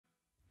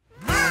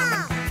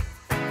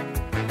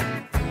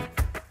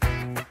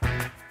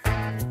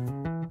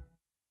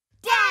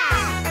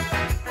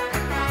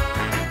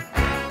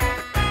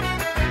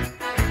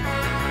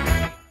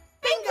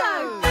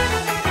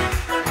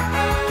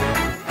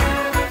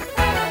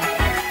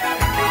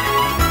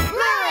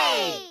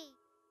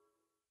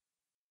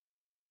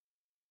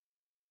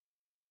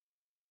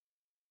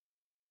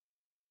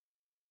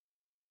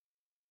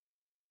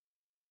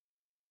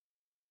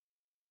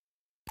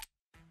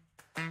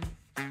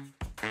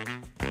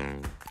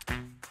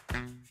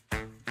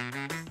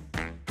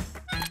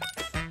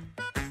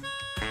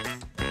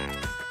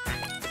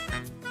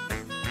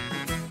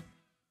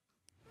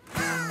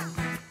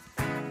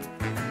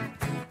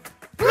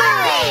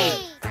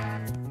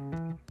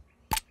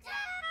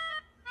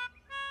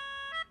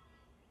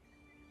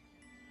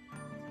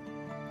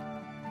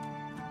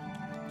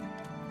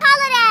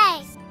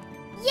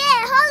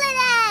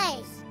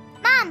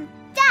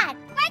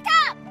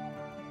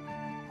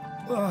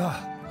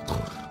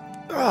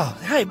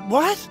Wait,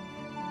 what?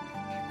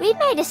 We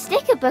made a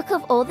sticker book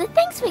of all the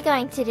things we're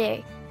going to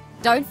do.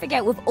 Don't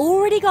forget, we've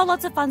already got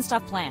lots of fun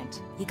stuff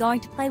planned. You're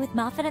going to play with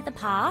Muffet at the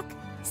park,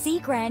 see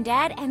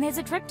Grandad, and there's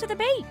a trip to the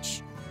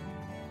beach.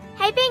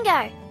 Hey,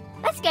 Bingo,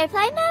 let's go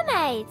play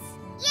mermaids.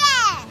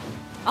 Yeah!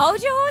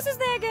 Hold your horses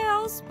there,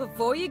 girls.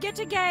 Before you get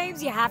to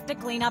games, you have to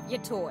clean up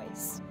your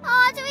toys.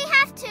 Oh, do we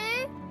have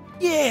to?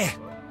 Yeah,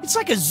 it's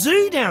like a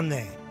zoo down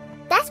there.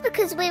 That's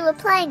because we were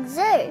playing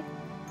zoo.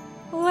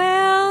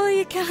 Well,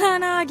 you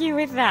can't argue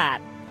with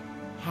that.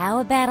 How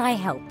about I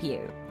help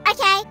you?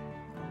 Okay.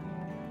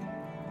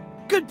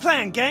 Good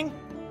plan, gang.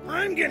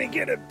 I'm gonna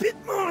get a bit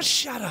more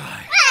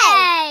shut-eye.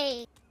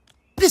 Hey!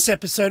 This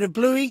episode of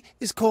Bluey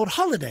is called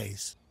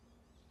Holidays.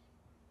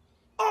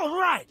 All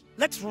right,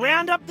 let's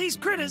round up these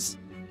critters.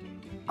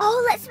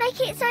 Oh, let's make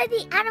it so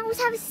the animals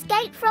have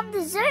escaped from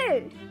the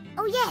zoo.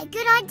 Oh yeah,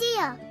 good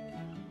idea.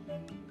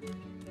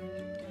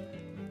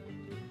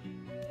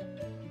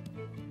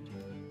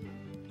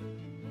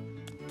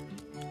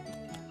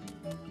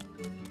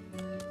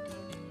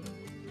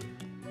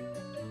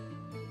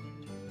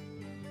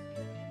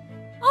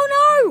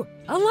 Oh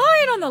no! A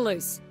lion on the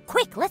loose!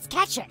 Quick, let's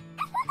catch it!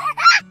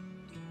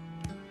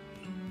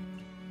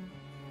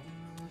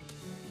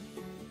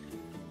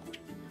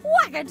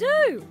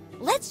 Wackadoo!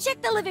 Let's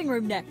check the living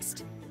room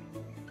next.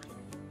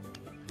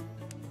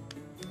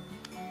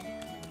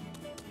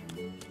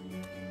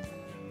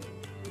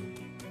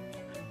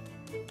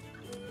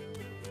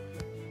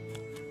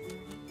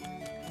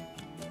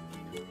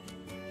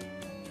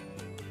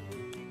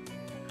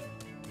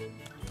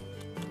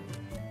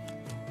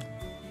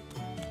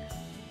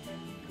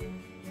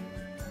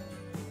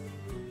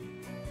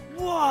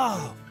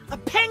 Whoa, a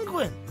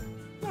penguin!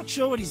 Not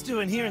sure what he's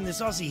doing here in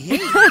this Aussie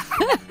heat.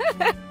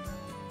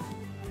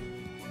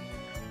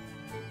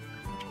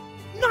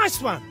 Nice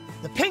one!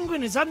 The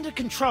penguin is under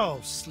control,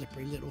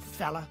 slippery little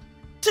fella.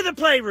 To the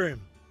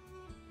playroom!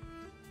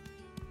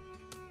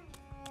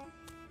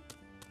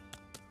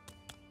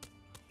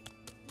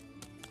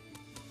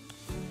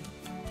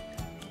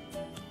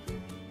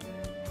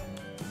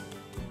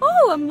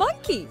 Oh, a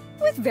monkey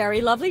with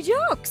very lovely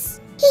jocks.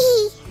 Hee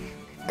hee.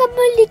 Come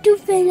on, little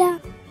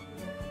fella.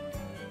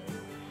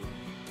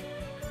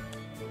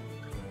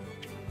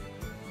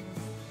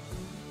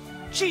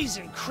 Cheese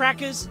and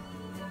crackers!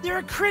 There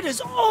are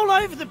critters all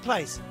over the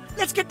place.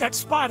 Let's get that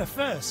spider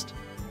first.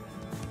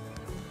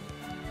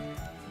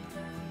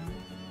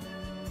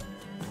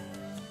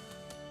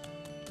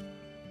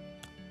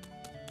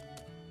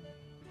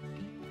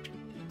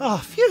 Oh,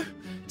 phew.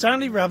 It's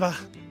only rubber.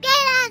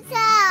 Good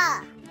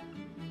answer.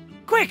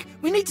 Quick,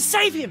 we need to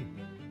save him.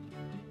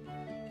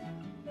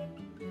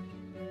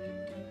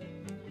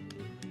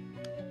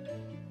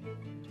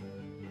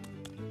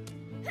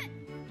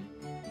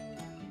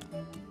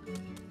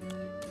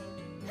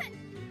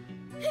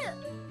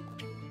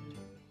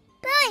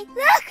 Billy,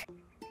 look.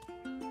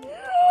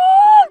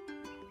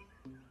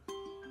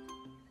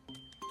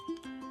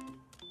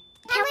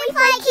 Can we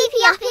play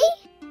Keepy Uppy?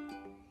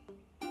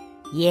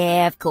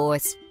 Yeah, of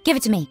course. Give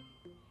it to me.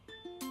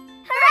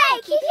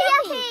 Hooray, Keepy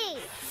Uppy!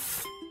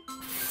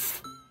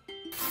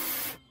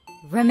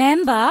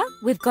 Remember,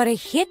 we've got to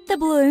hit the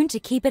balloon to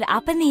keep it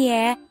up in the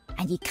air,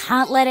 and you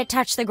can't let it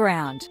touch the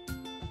ground.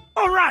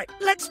 All right,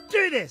 let's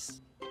do this.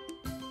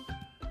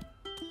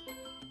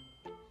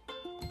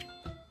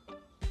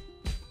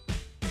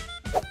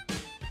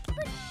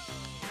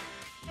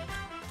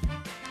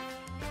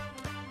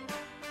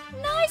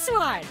 Nice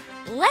one!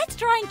 Let's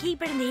try and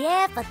keep it in the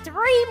air for 3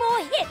 more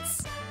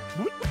hits.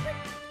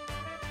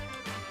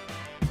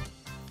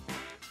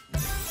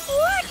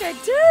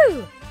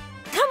 Wackadoo!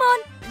 Come on,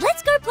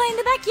 let's go play in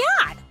the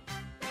backyard.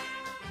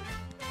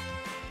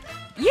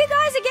 You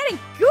guys are getting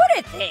good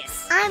at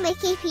this. I'm a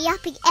Keepy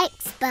Uppy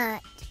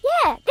expert.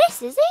 Yeah,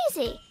 this is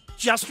easy.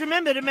 Just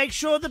remember to make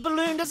sure the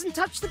balloon doesn't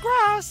touch the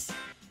grass.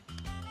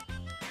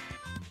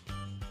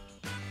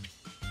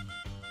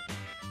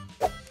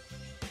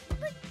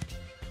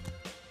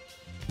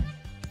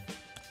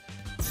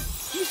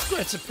 You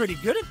squirts are pretty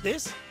good at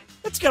this.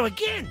 Let's go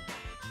again.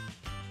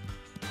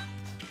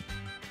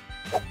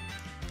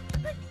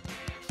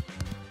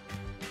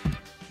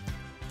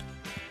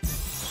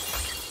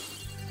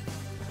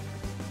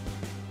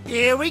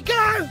 Here we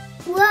go.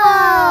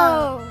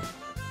 Whoa!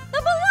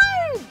 The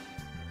balloon!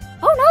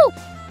 Oh no!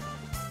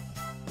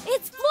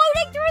 It's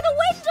floating through the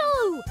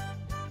window!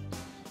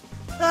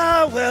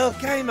 Oh, well,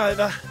 game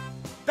over.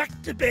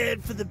 Back to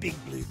bed for the big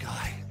blue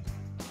guy.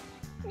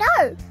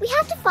 No, we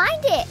have to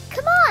find it.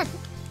 Come on.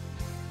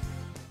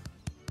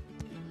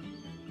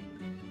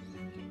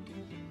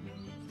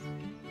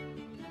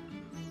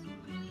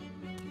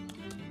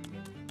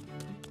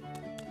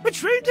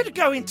 Which room did it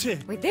go into?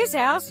 With this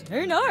house,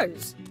 who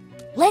knows?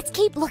 Let's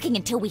keep looking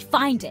until we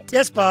find it.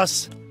 Yes,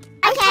 boss.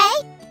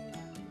 Okay.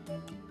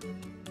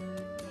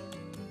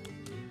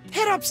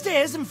 Head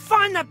upstairs and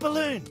find that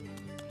balloon.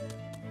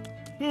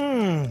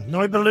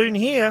 No balloon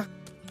here.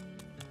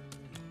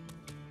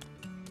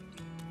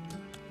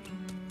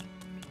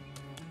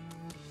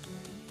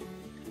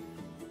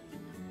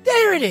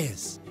 There it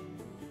is.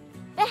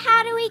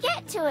 how do we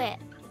get to it?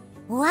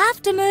 We'll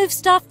have to move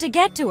stuff to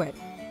get to it.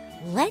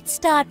 Let's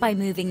start by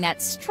moving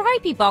that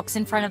stripy box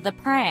in front of the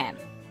pram.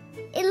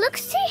 It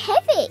looks too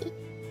heavy.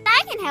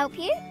 I can help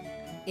you.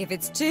 If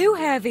it's too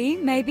heavy,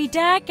 maybe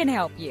Dad can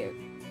help you.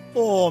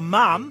 Or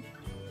Mum.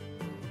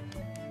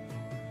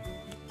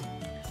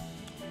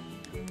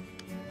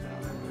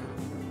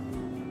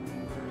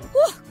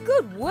 Whew,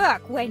 good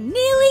work, we're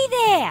nearly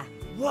there.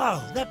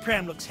 Whoa, that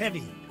pram looks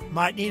heavy.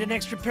 Might need an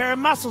extra pair of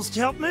muscles to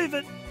help move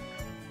it.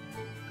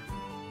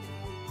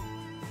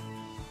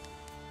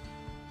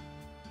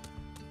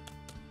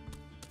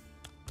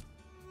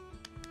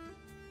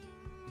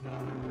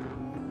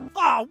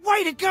 Oh,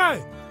 way to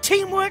go!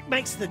 Teamwork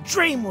makes the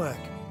dream work.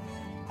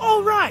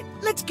 All right,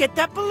 let's get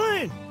that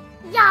balloon.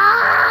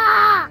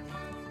 Yeah!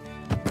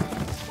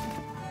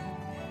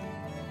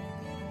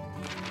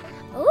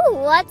 Ooh,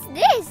 what's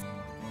this?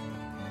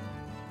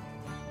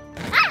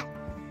 Ah!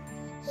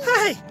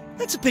 Hey,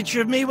 that's a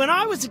picture of me when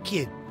I was a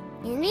kid.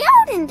 In the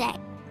olden days.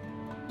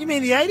 You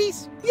mean the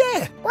 80s?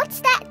 Yeah. What's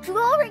that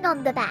drawing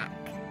on the back?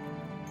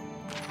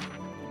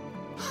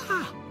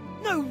 Ha!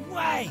 No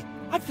way!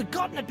 I'd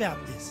forgotten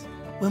about this.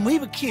 When we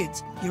were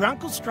kids, your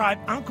Uncle Stripe,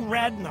 Uncle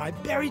Rad and I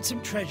buried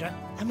some treasure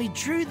and we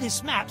drew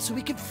this map so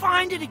we could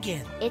find it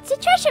again. It's a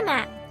treasure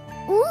map.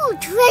 Ooh,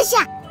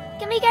 treasure!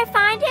 Can we go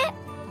find it?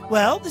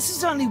 Well, this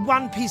is only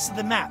one piece of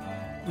the map.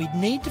 We'd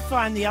need to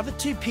find the other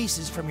two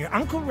pieces from your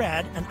Uncle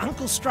Rad and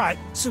Uncle Stripe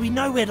so we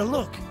know where to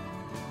look.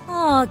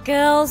 Oh,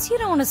 girls, you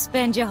don't want to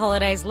spend your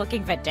holidays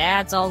looking for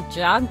Dad's old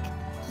junk.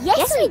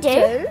 Yes, we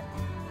do.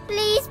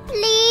 Please,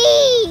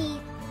 please!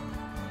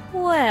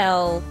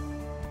 Well,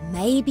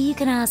 maybe you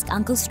can ask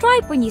Uncle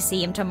Stripe when you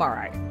see him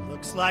tomorrow.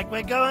 Looks like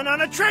we're going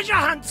on a treasure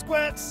hunt,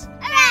 Squirts.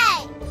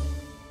 Hooray!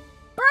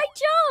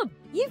 Great job!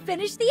 You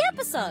finished the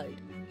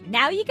episode.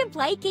 Now you can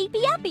play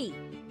Keepy Uppy.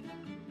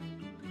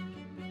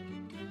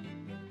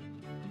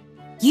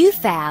 You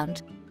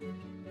found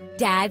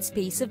Dad's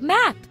piece of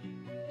map.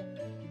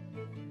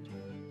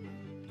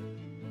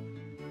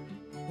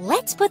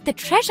 Let's put the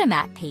treasure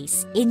map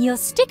piece in your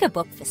sticker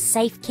book for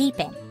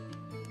safekeeping.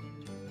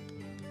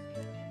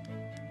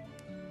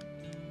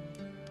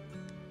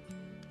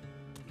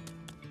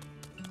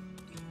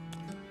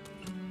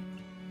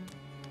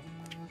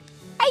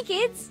 Hey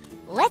kids,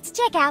 let's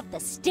check out the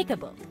sticker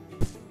book.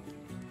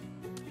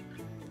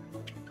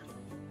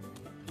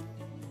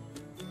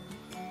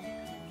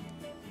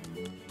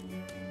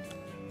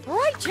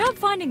 Great job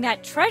finding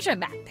that treasure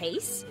map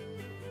piece.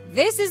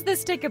 This is the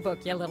sticker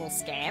book, you little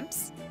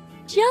scamps.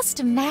 Just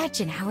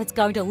imagine how it's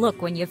going to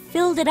look when you've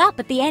filled it up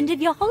at the end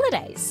of your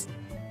holidays.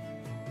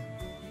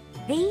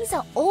 These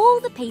are all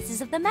the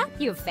pieces of the map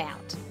you've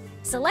found.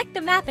 Select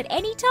the map at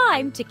any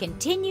time to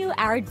continue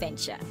our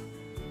adventure.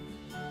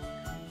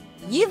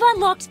 You've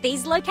unlocked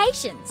these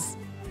locations.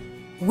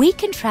 We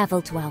can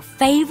travel to our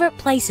favourite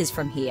places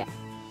from here.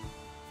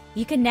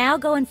 You can now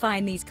go and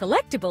find these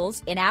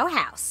collectibles in our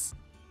house.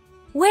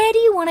 Where do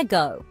you want to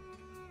go?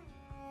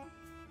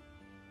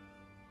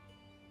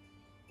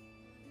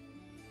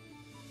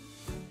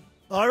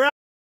 All right.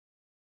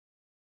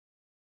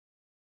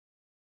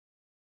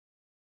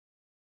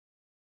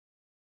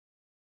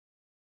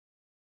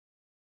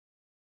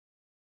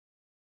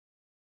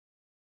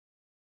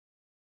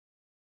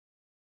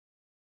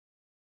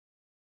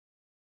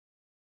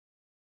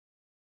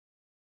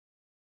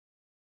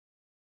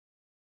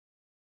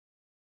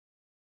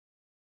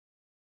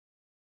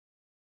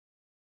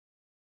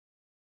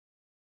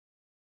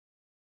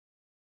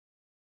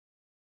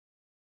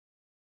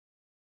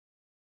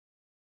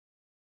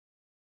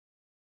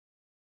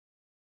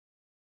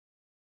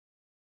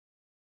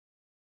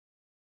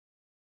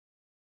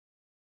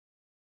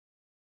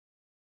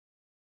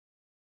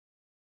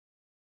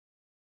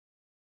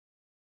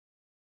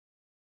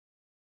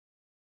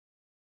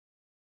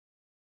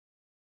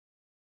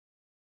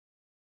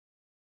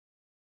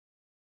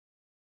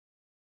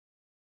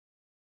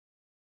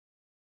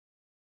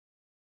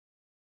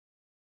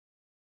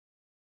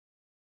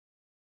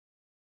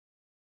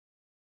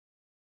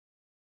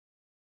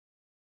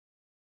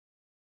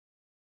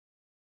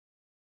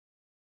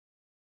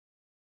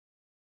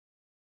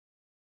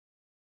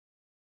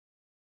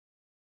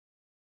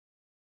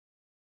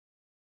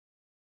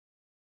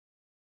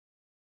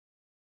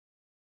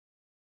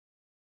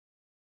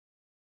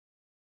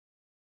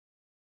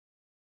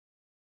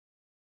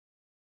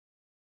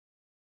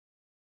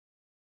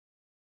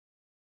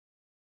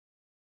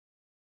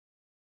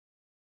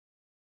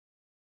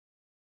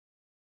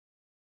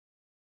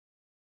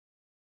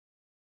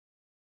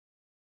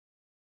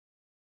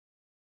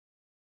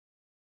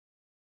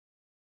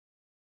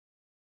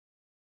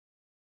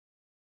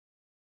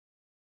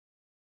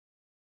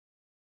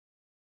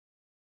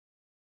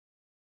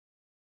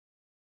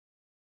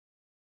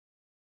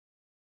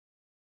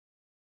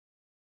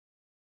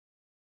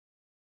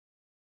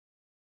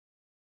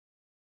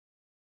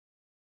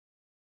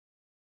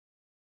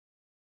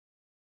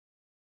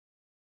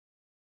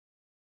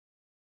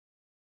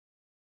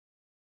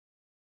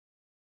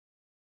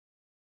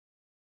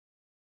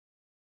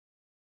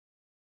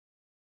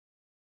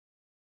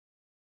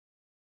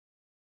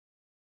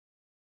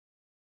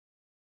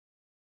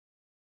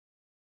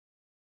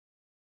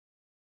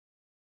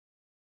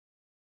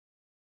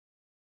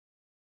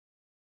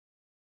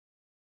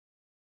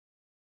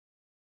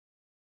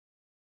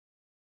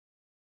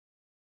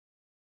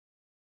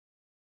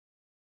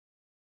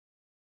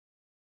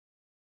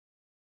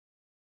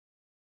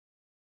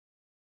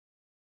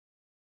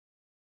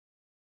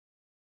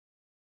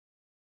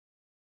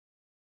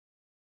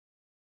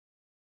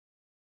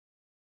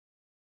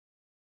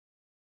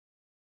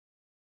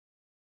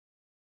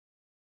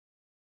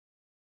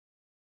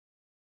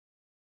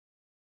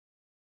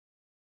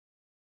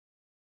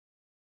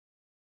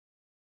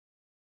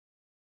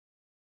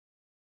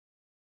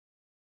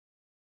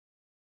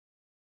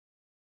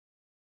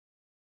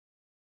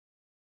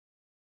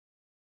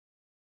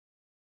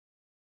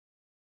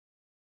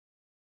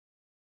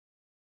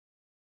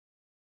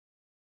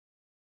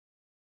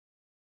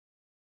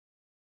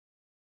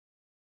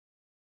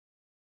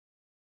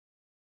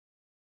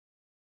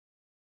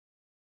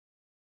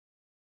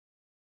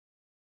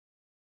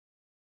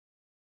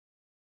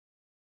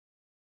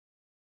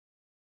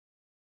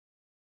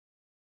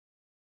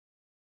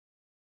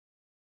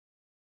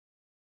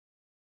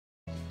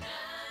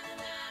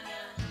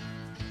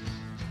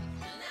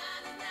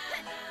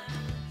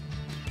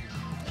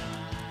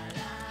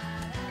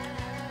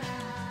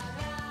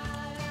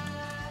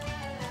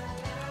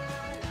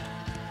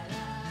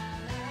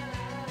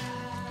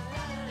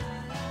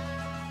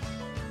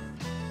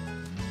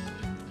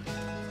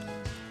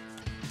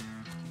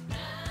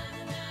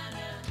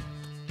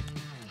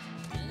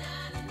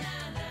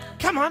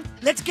 Come on,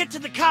 let's get to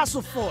the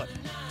castle fort.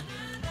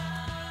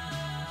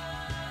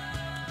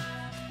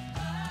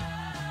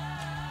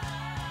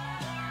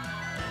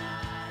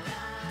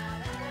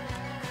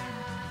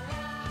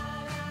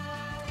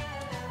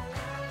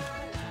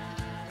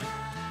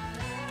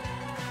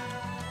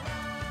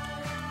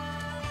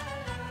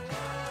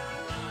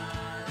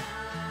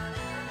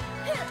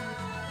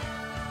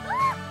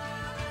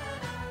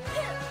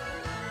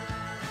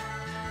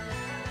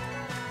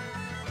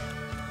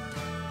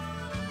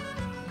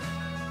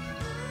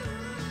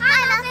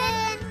 Hi,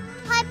 Muffin.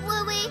 Hi,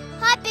 Bluey.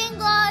 Hi,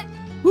 Bingo.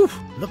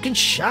 Whew, looking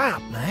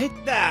sharp, mate.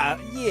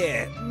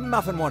 Yeah,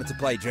 Muffin wanted to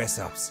play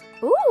dress-ups.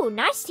 Ooh,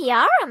 nice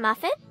tiara,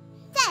 Muffin.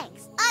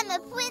 Thanks, I'm a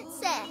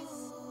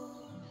princess.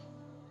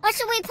 What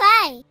should we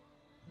play?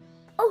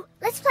 Oh,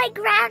 let's play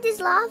Ground is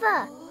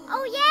Lava.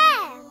 Oh,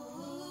 yeah.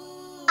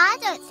 I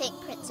don't think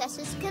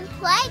princesses can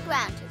play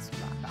Ground is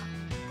Lava.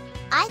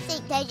 I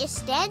think they just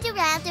stand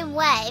around and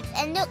wave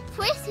and look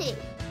pretty.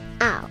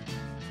 Oh.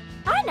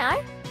 I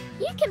know.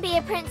 You can be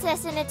a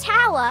princess in a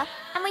tower,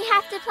 and we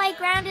have to play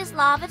Ground is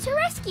Lava to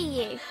rescue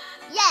you.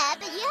 Yeah,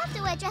 but you have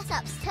to wear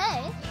dress-ups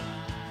too.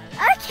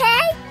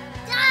 Okay.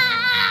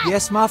 Ah!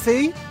 Yes,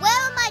 Muffy? Where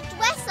are my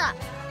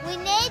dress-ups? We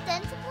need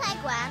them to play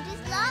Ground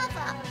is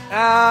Lava.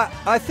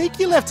 I think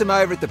you left them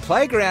over at the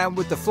playground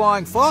with the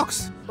flying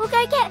fox. We'll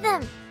go get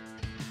them.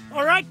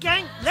 All right,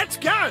 gang, let's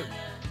go.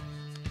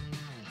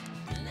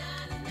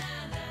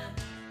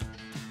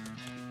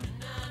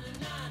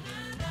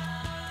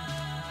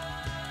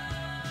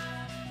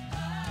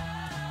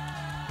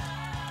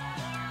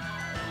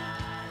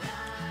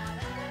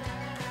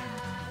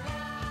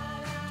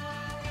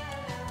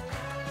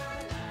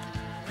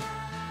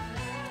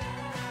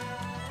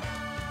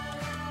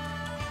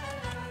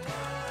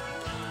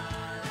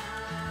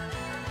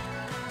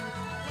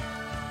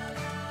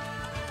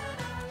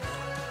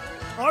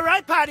 All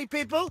right, party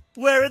people,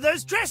 where are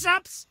those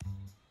dress-ups?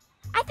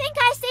 I think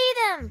I see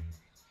them.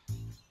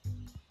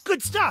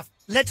 Good stuff.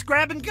 Let's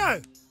grab and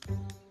go.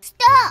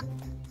 Stop!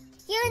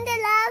 You're in the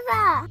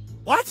lava.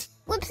 What?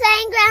 We're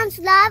playing Ground's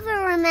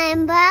Lava,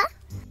 remember?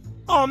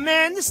 Oh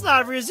man, this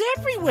lava is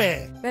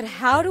everywhere. But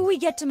how do we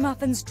get to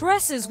Muffin's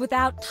dresses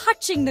without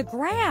touching the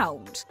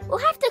ground? We'll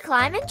have to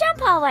climb and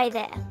jump our way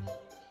there.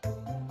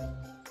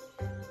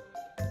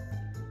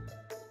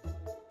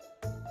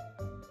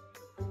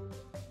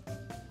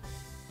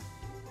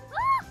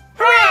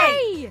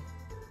 Hooray!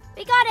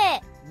 We got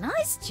it.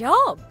 Nice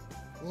job.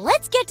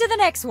 Let's get to the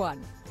next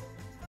one.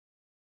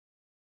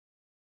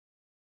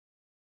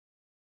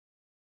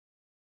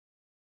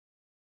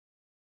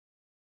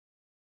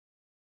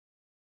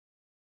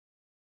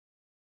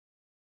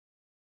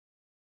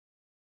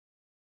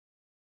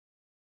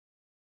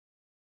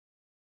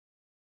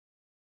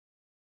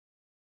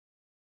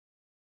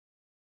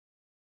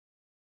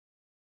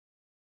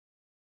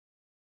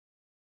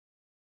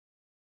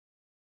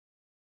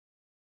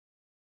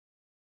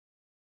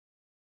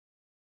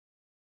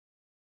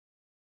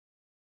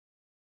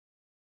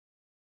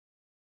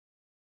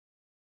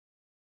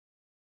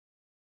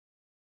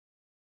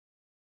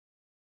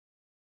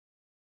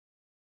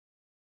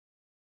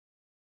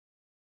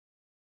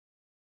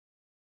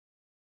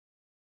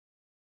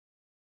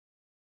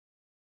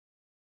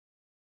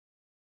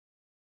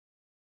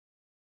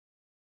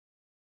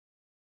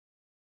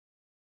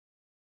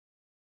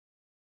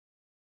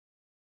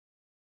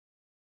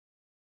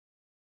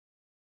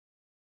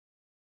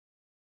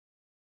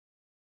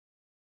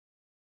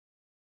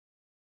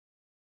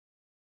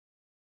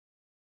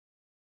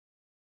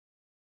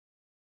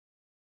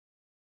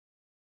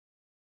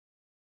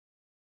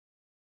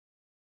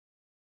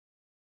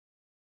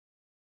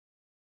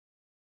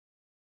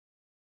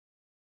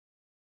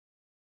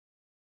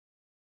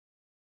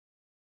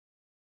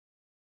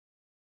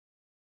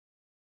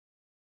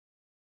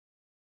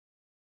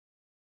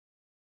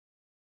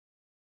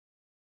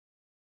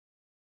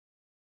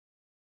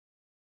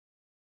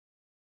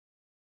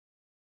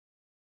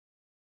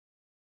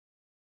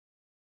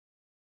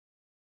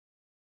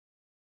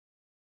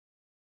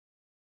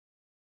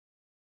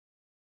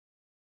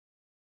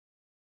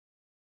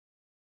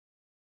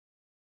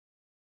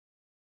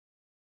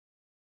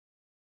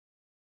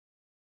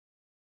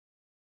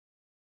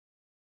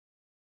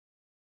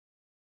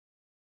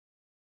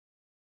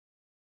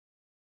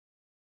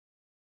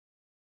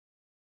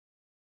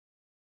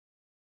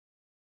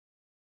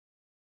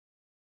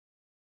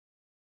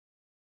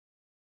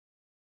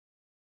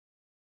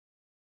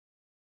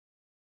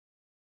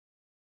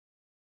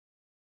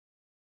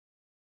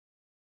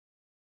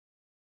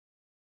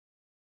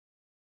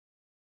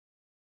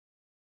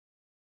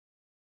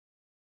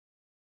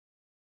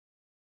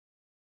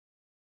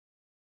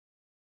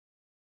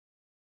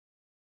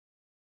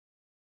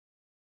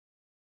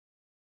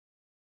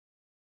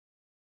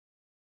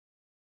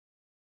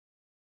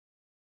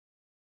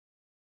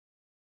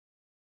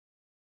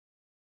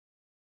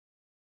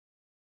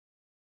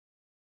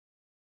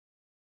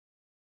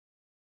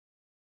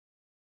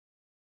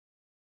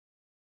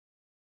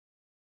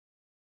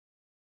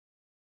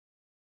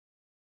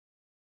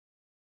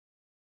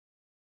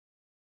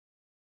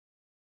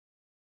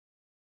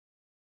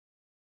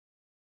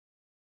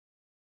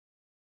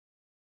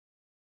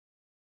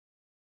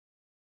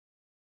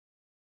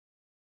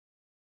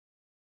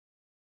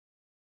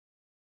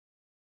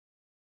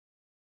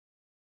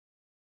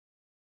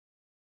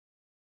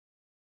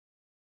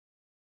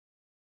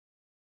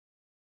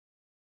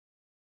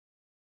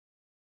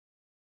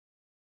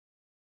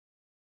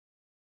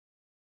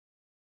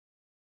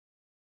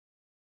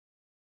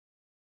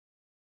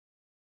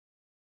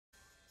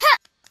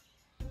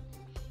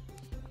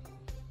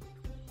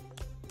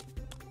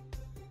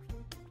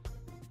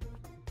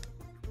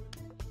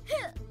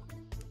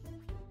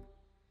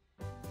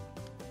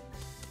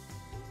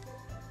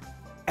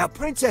 Our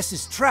princess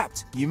is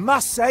trapped. You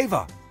must save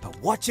her. But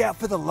watch out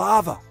for the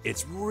lava.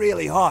 It's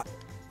really hot.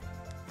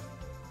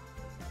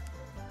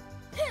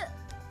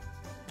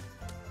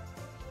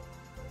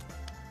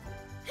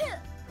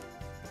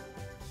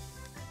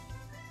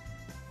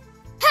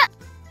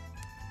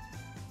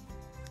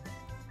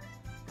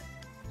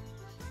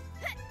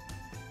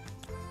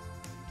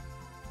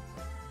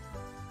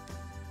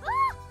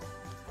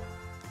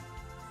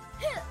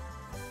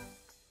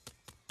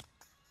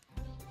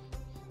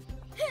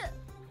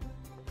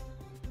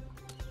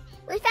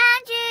 We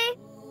found you!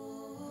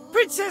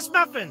 Princess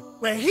Muffin,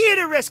 we're here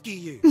to rescue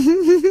you.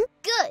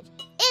 Good.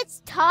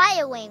 It's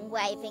Tire Wing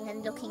waving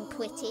and looking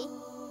pretty.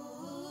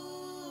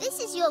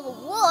 This is your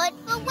reward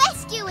for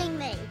rescuing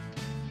me.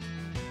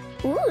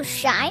 Ooh,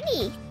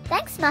 shiny.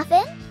 Thanks,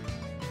 Muffin.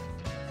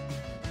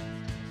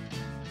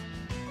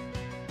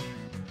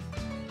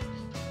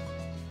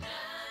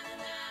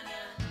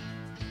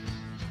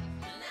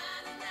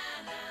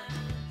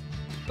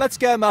 Let's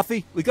go,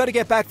 Muffy. We got to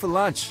get back for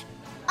lunch.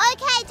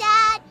 Okay,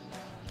 Dad.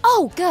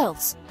 Oh,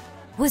 girls,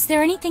 was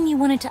there anything you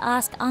wanted to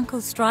ask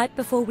Uncle Stripe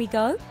before we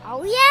go?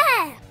 Oh,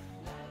 yeah.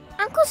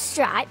 Uncle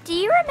Stripe, do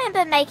you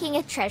remember making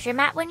a treasure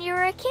map when you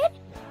were a kid?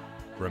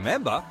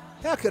 Remember?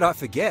 How could I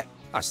forget?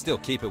 I still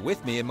keep it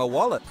with me in my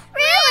wallet.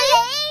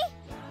 Really?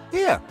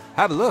 Here,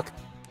 have a look.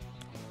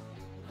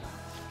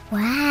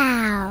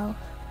 Wow.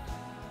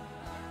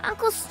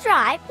 Uncle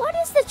Stripe, what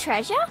is the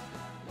treasure?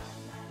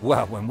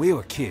 Well, when we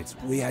were kids,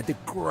 we had the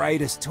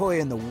greatest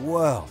toy in the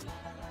world.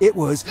 It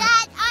was...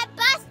 Dad, I'm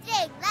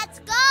busting. Let's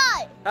go.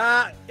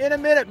 In a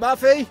minute,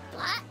 Muffy.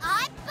 What?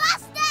 I'm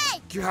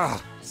busting.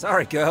 Gah,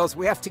 sorry, girls,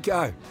 we have to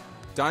go.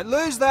 Don't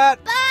lose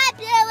that. Bye,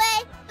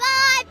 Bluey.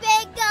 Bye,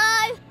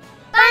 Bingo.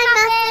 Bye,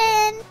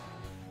 Muffin.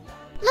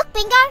 Look,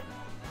 Bingo.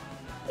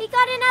 We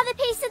got another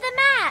piece of the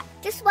map.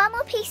 Just one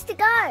more piece to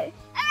go.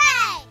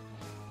 Hooray!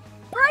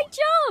 Great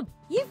job!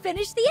 You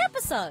finished the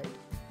episode.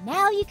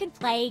 Now you can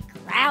play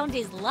Ground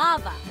is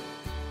Lava.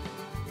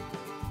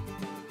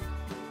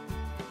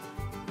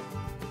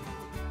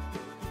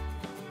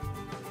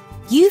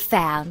 You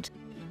found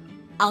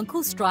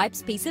Uncle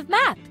Stripe's piece of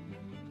map.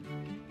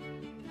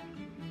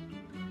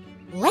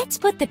 Let's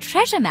put the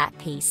treasure map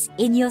piece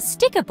in your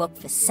sticker book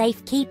for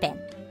safekeeping.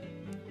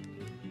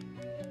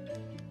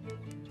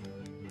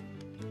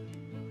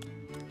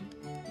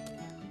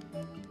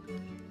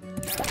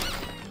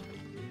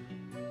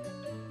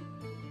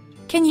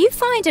 Can you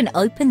find and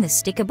open the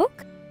sticker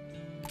book?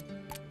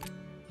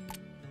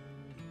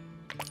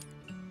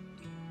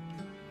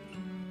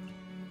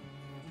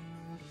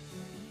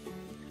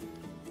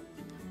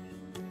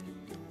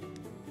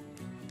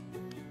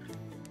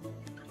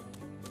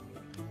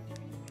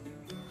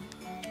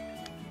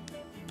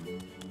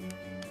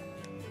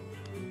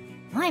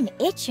 I'm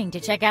itching to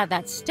check out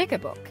that sticker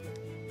book.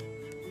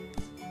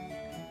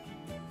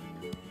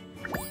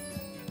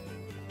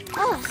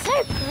 Oh,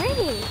 so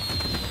pretty.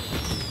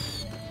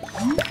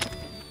 Hooray!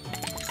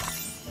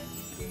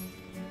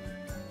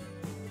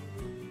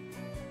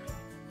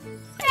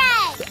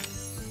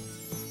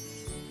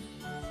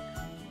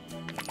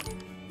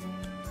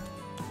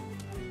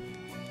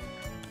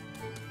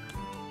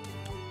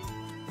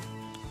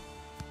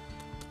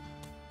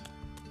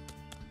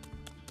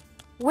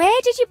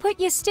 Where did you put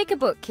your sticker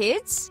book,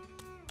 kids?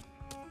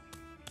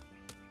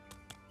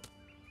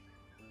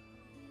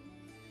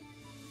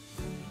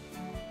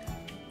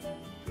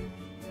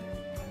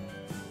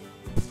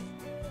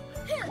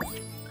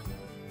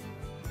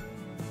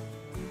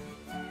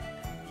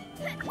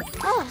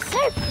 Oh,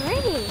 so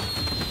pretty.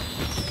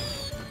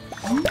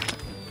 Hooray!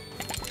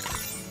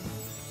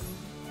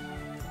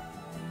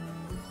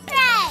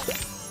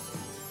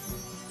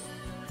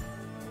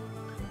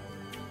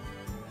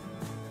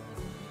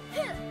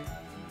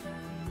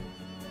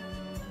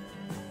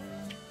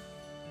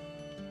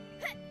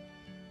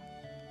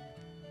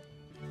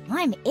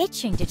 I'm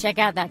itching to check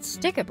out that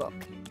sticker book.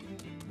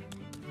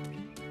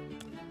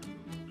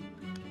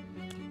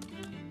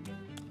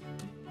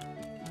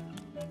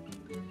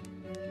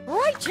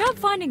 Great job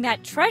finding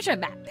that treasure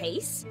map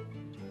piece.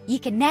 You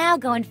can now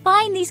go and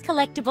find these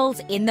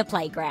collectibles in the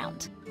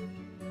playground.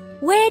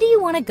 Where do you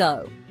want to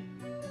go?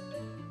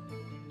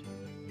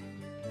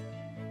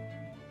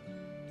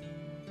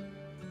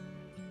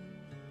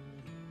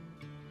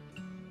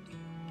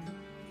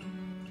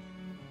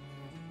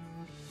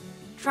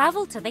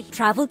 Travel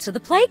to the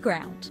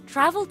playground.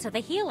 Travel to the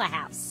healer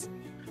house.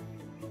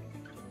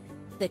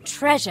 The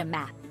treasure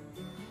map.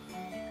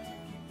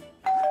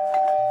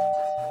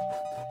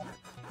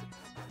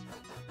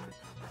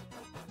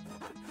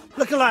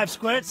 Look alive,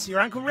 Squirts.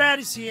 Your Uncle Rad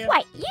is here.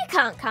 Wait, you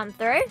can't come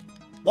through.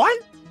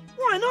 What?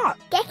 Why not?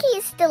 Gecky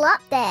is still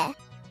up there.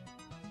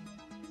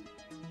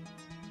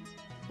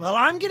 Well,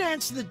 I'm going to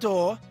answer the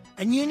door,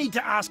 and you need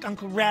to ask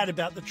Uncle Rad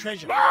about the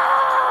treasure.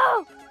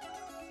 No!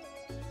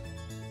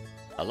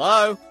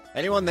 Hello?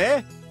 Anyone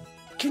there?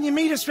 Can you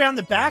meet us round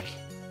the back?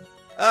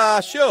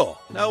 Sure.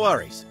 No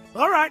worries.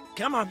 All right,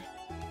 come on.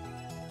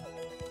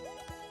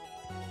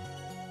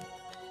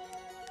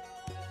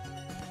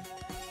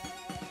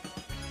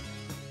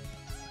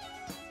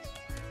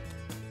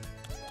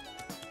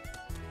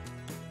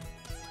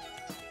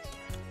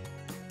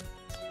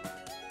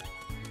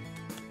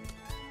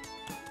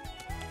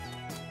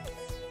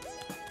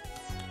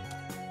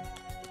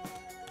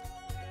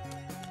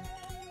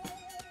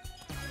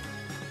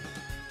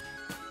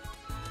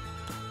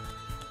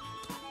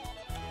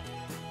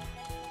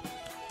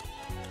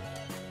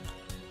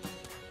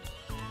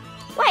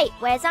 Wait,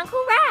 where's Uncle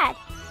Rad?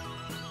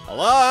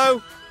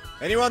 Hello?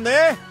 Anyone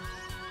there?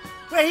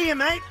 We're here,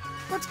 mate.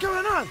 What's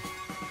going on?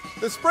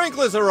 The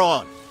sprinklers are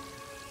on.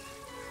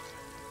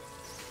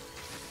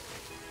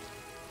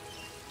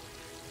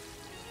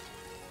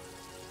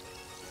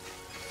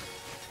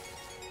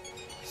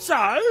 So?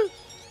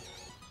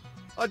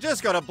 I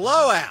just got a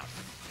blowout.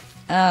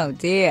 Oh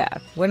dear,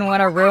 wouldn't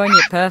want to ruin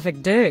your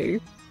perfect do.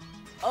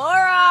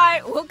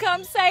 Alright, we'll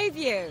come save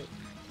you.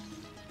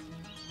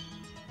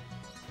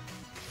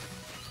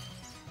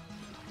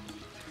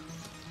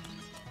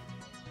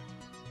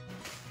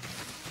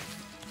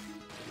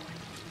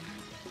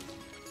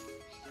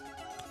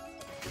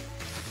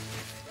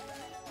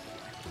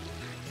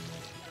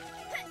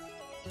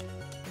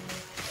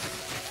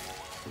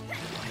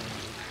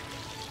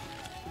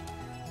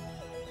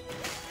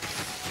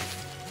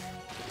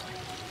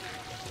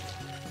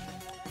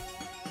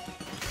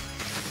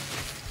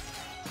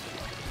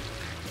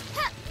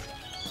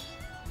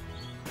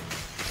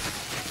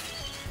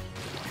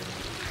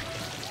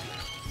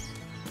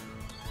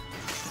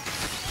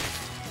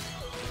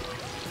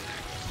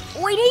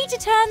 We need to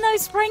turn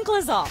those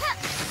sprinklers off.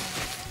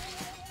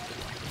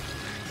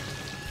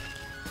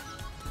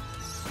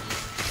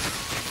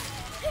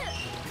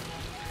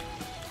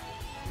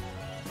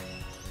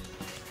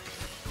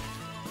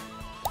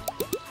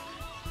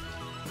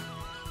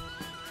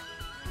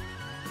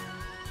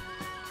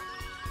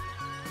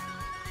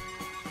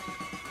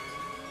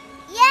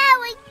 Yeah,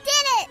 we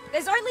did it!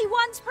 There's only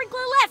one sprinkler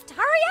left.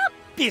 Hurry up!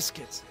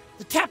 Biscuits.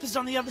 The tap is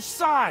on the other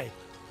side.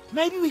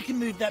 Maybe we can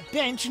move that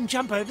bench and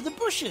jump over the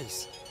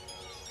bushes.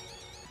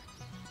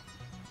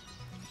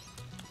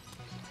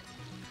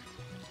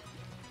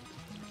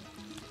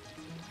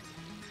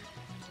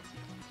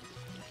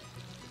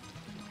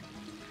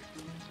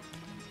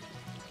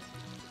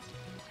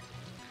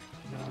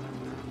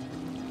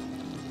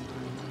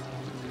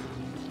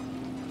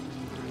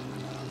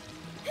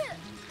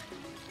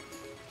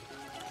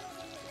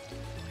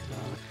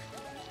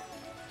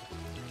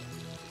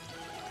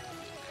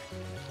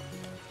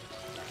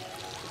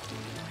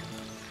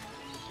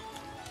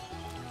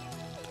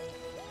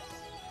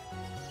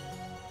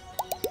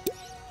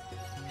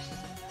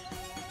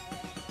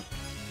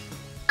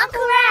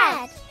 Uncle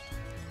Rad!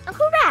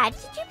 Uncle Rad,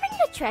 did you bring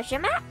the treasure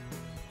map?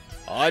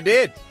 I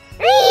did.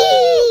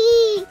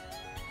 Whee!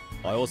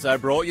 I also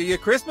brought you your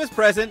Christmas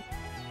present.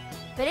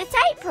 But it's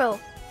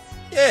April.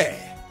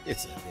 Yeah,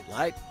 it's a bit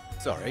late.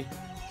 Sorry.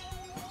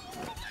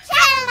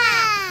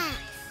 Chattermax!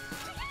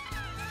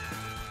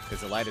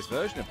 There's the latest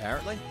version,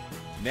 apparently.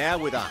 Now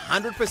with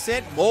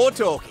 100% more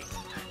talking.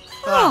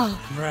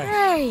 Oh, great.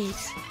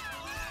 Great.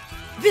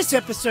 This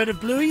episode of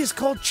Bluey is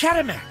called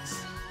Chattermax.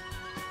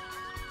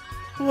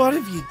 What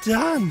have you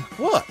done?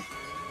 What?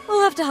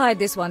 We'll have to hide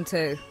this one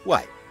too.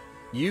 Wait,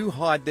 you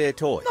hide their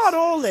toys? Not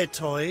all their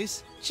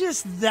toys,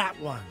 just that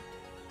one.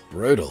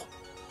 Brutal.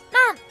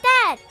 Mum,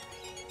 Dad,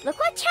 look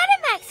what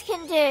Chattermax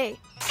can do. Eat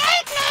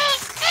me!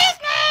 Eat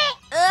me!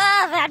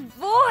 Ugh, that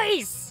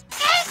voice!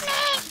 Eat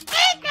me!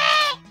 Eat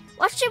me!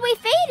 What should we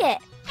feed it?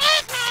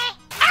 Eat me!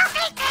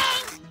 Healthy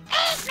things!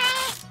 Eat me!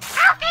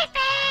 Healthy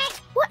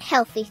things! What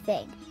healthy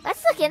thing?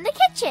 Let's look in the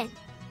kitchen.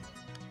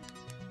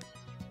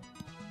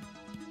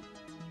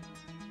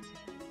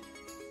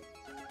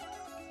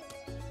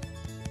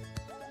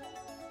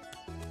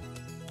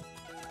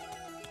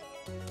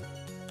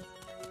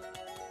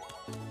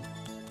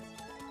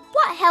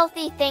 What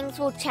healthy things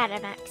will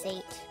Chattermax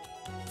eat?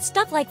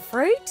 Stuff like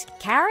fruit,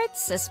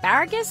 carrots,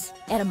 asparagus,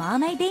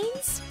 edamame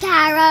beans.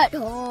 Carrot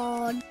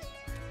horn!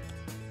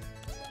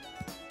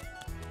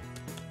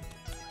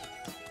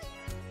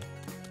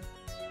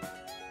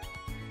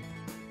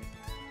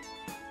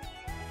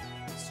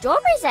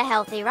 Strawberries are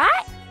healthy,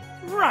 right?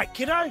 Right,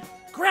 kiddo.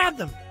 Grab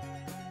them.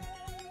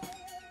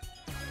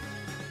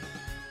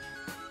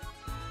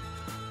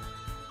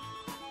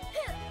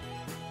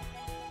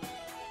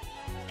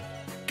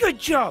 Good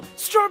job.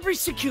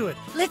 Strawberries secured.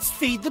 Let's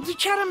feed them to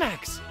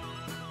Chattermax.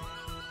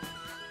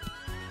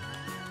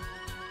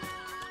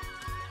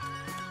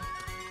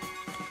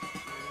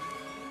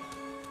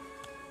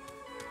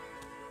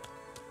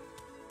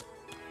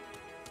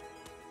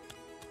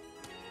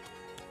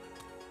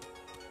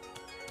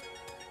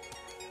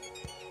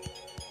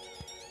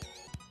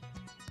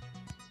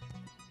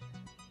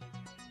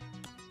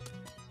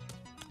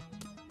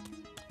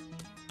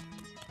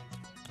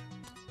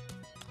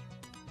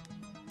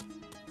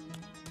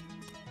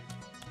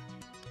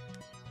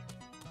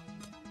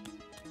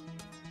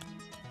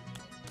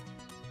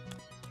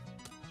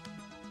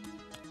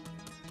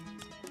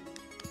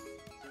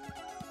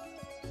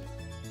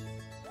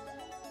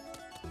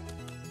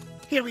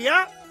 Here we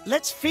are.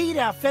 Let's feed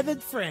our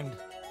feathered friend.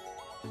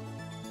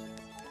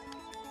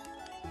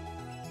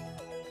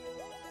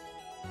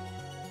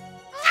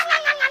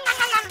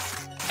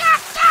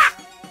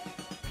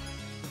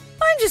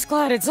 I'm just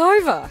glad it's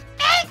over.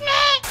 Eat me!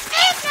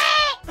 Eat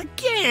me!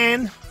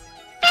 Again.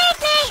 Eat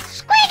me!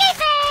 Squeaky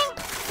thing!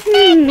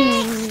 Eat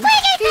me!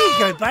 Squeaky Here you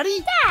thing! go, buddy.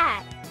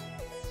 Dad,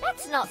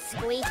 that's not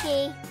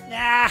squeaky.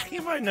 Nah,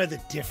 you won't know the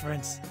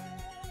difference.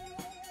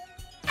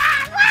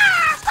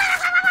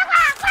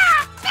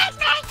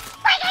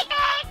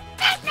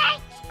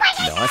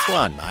 Nice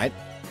one, mate.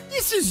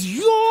 This is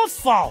your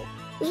fault.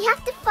 We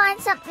have to find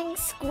something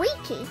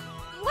squeaky.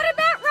 What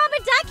about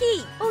Rubber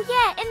Ducky? Oh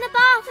yeah, in the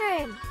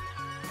bathroom.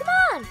 Come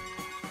on.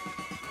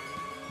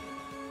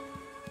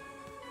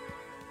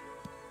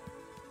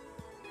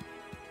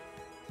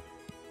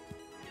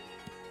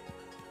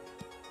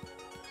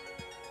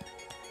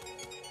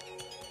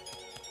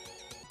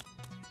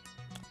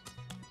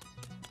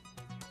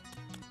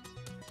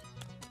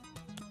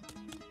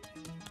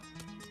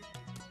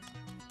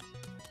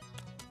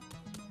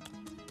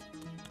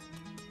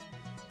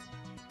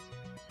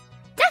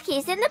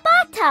 Ducky's in the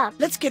bathtub.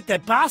 Let's get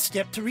that bar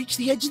step to reach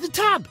the edge of the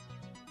tub.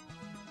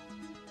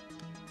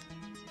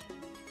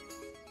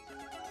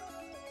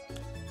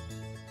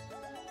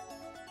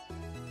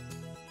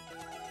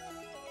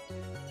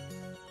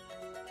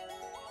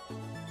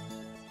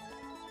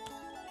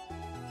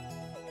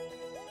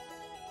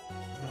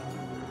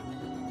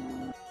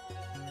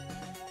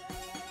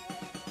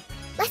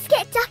 Let's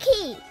get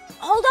Ducky.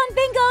 Hold on,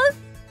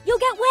 Bingo. You'll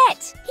get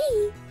wet.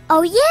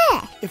 Oh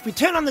yeah. If we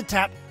turn on the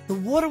tap, the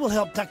water will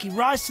help Ducky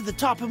rise to the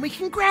top and we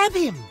can grab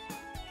him.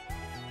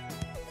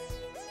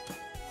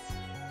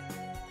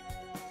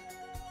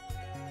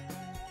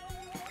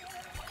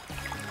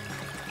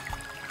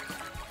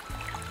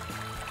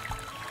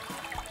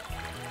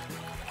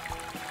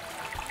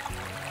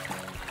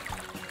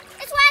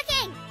 It's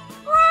working.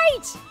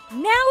 Great!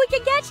 Now we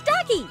can catch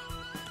Ducky.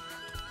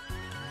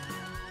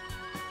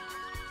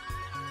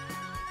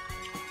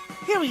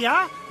 Here we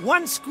are,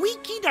 one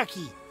squeaky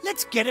ducky.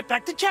 Let's get it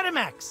back to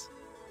Chattermax.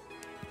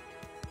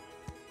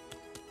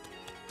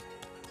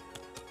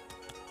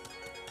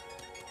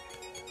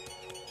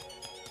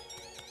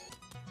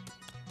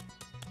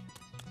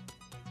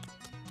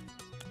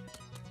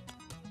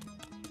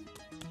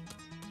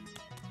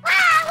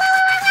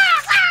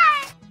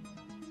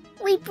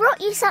 We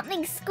brought you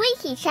something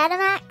squeaky,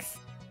 Chattermax.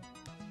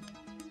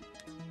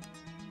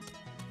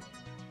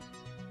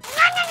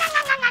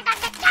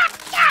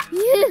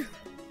 You.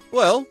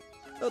 Well,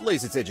 at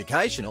least it's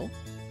educational.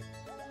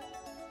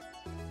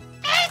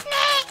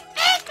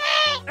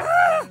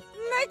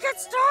 Make it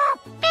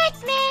stop!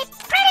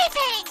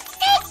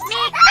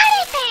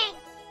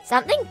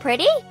 Something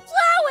pretty?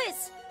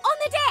 Flowers! On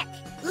the deck!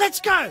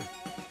 Let's go.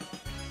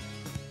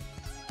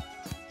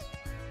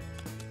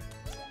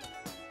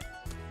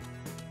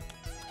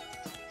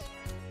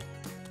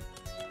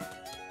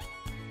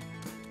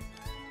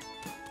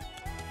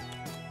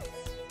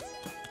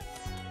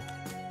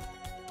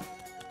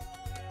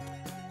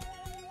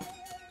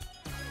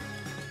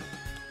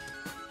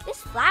 This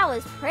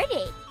flower's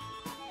pretty.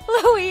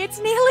 Bluey, it's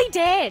nearly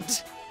dead.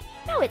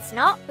 No, it's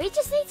not. We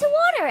just need to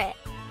water it.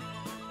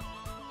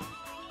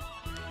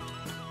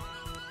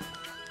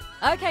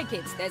 Okay,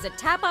 kids, there's a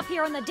tap up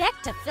here on the deck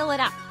to fill it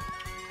up.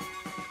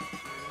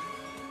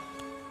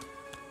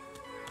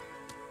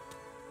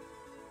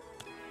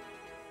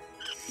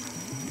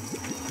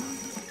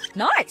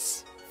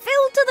 Nice!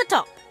 Fill to the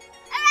top.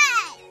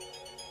 Hooray!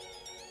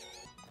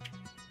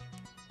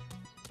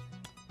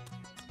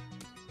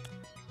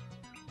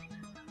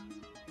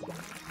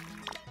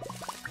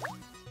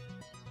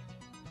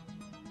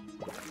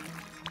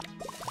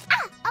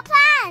 A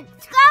plant!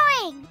 It's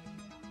growing!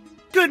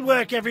 Good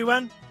work,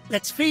 everyone.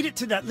 Let's feed it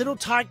to that little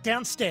tyke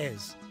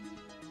downstairs.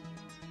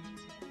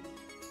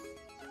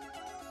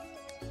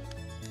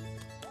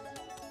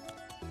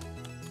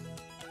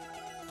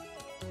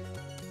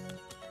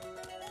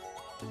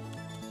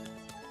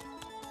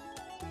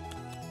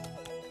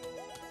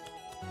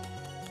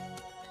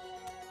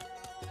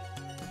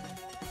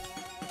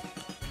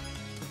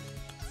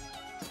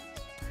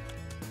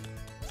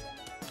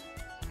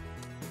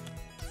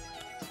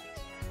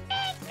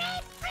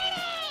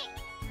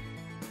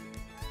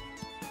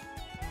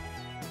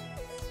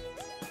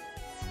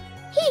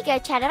 Here you go,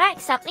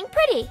 Chattermax. Something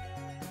pretty.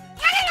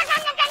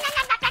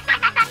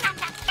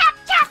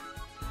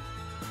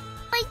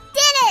 We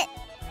did it!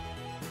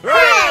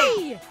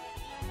 Hooray!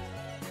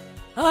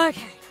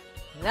 Okay,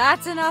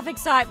 that's enough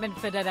excitement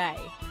for today.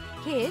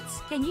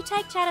 Kids, can you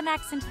take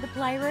Chattermax into the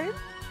playroom?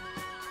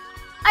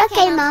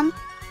 Okay, Mum.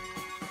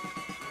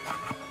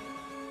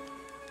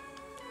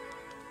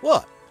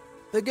 What?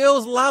 The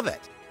girls love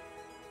it.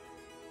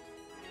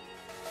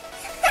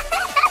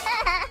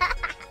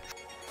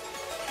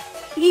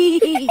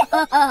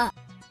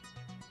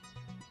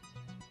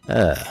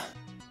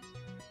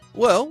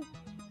 Well,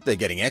 they're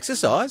getting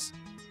exercise.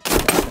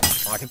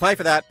 I can pay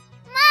for that.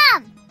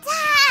 Mum!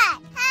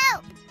 Dad!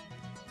 Help!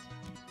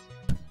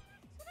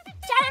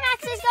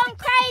 Chattermax has gone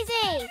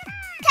crazy.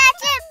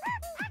 Catch him!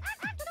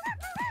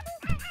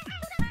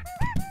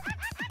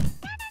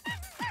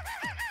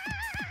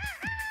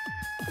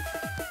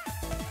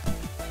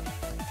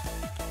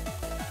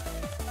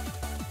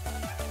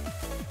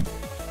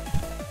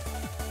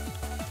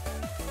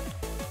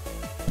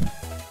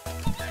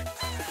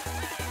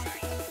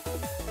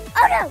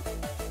 Oh no!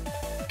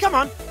 Come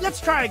on,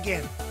 let's try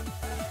again.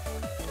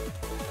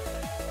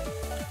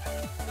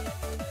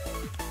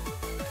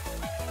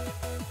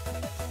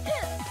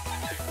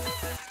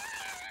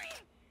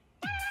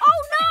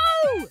 Oh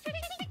no!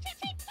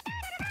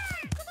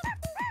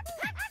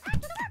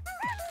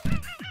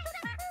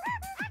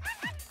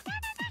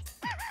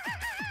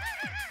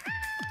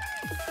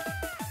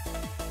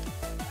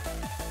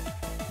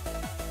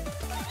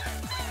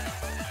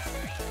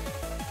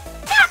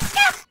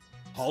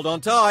 Hold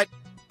on tight.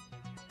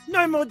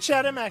 No more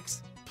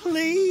Chattermax,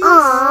 please.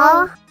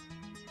 Aww.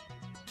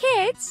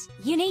 Kids,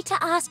 you need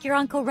to ask your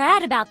Uncle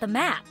Rad about the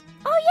map.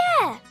 Oh,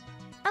 yeah.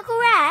 Uncle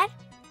Rad,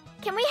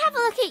 can we have a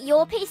look at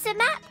your piece of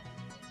map?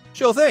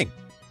 Sure thing.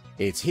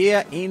 It's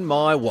here in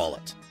my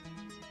wallet.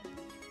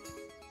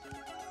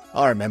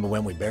 I remember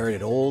when we buried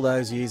it all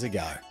those years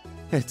ago.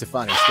 It's a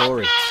funny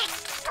story. Hey,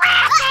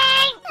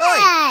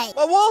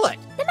 my wallet!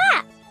 The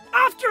map.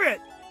 After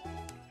it.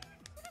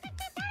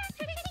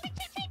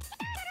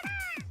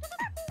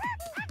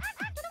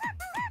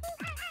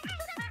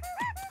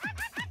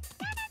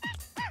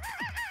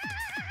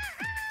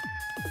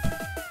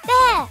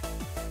 There.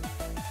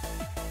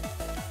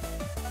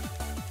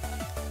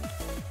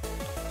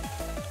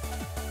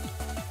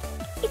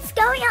 It's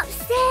going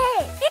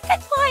upstairs. It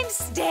can climb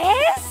stairs?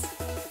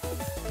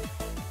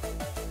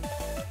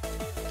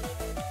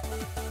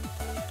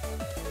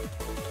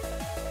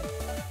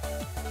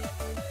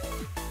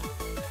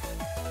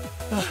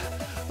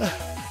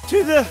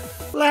 To the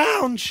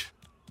lounge.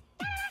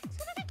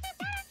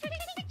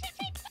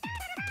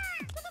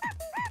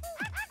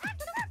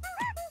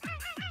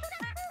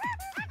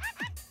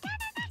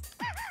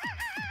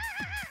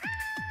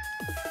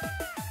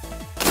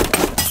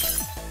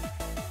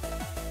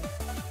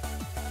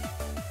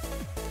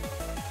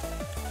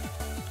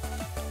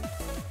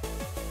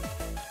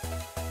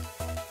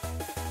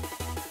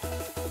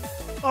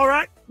 All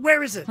right,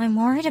 where is it? I'm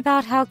worried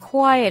about how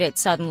quiet it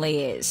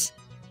suddenly is.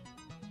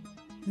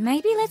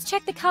 Maybe let's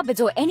check the cupboards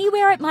or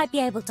anywhere it might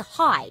be able to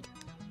hide.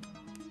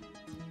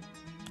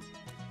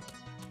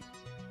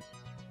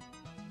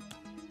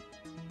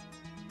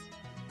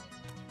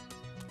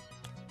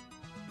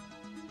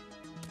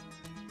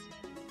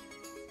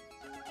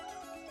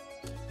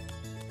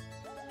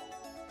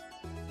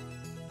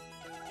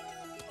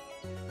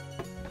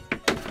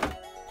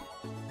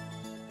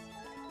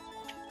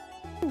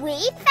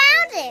 We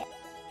found it.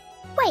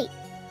 Wait,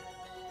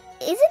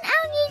 isn't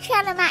our new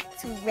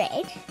Chattermax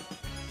red?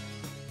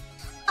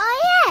 Oh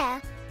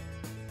yeah.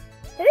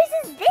 Whose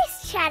is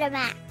this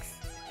Chattermax?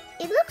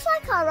 It looks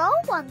like our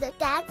old one that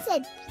Dad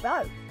said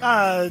broke.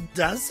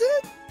 Does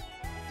it?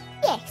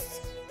 Yes.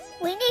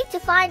 We need to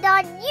find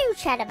our new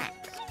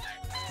Chattermax.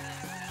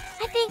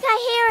 I think I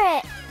hear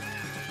it.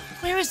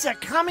 Where is that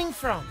coming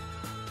from?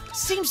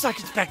 Seems like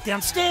it's back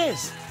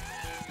downstairs.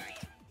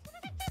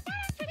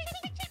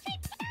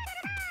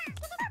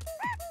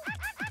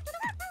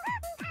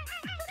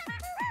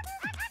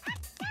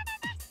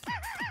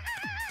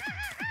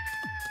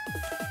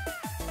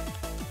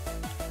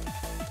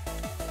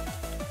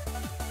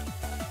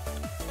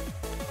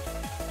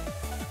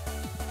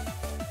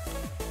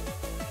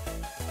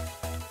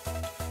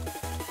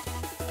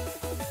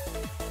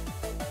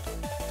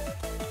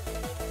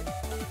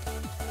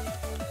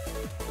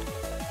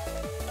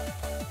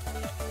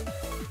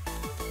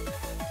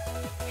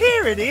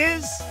 Here it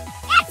is.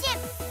 That's it.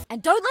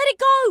 And don't let it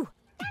go!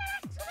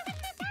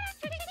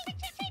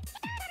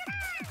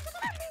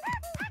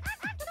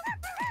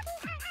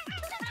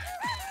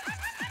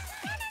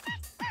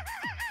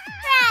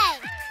 Hooray!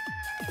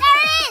 There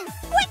it is.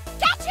 Quick,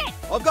 catch it.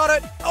 I've got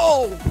it!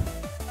 Oh!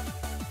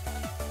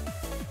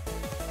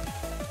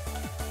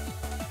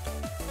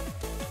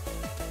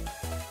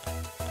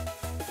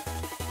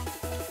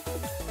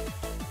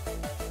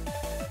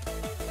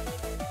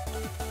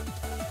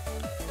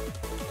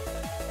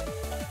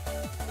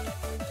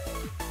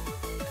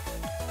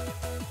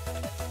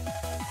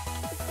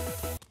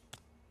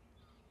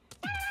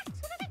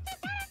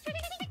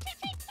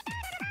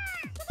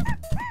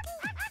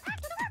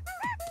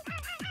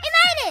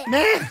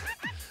 Man,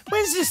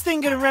 when's this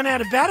thing gonna run out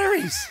of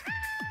batteries?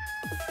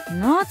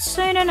 Not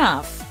soon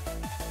enough.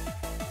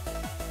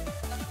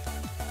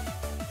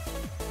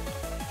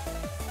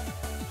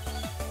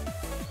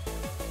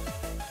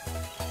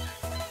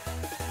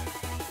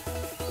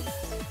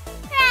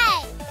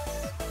 Hooray!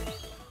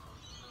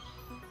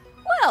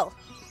 Well,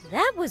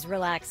 that was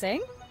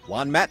relaxing.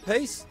 One map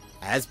piece,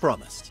 as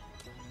promised.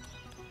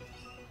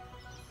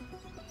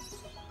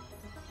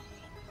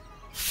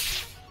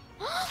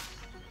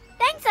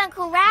 Thanks,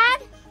 Uncle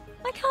Rad.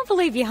 I can't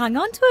believe you hung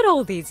on to it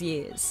all these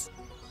years.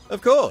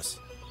 Of course.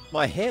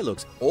 My hair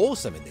looks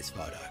awesome in this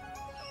photo.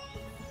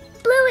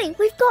 Bluey,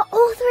 we've got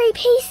all 3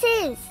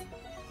 pieces.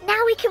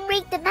 Now we can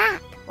read the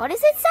map. What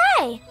does it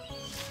say?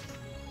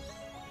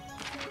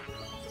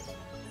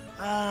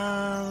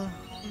 Oh,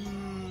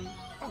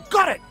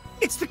 got it!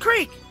 It's the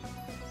creek!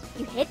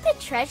 You hid the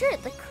treasure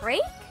at the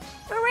creek?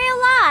 For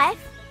real life?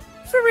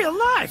 For real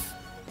life!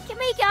 Can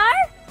we go?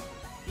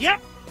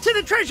 Yep, to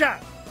the treasure!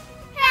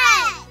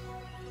 Hooray!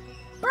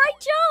 Great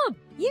job!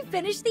 You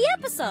finished the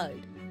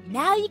episode.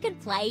 Now you can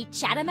play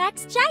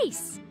Chattermax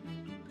Chase.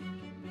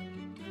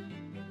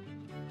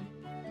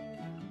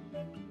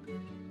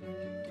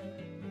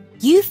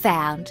 You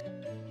found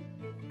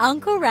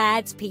Uncle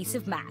Rad's piece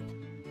of map.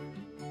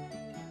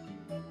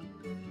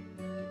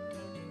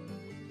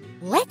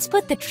 Let's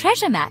put the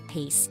treasure map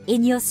piece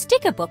in your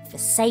sticker book for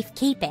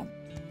safekeeping.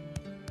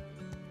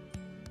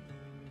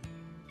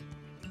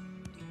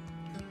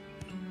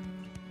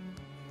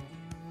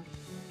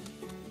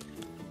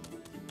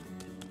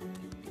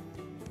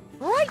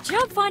 Great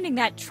job finding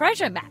that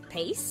treasure map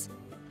piece.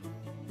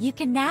 You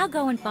can now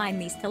go and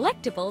find these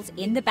collectibles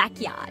in the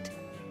backyard.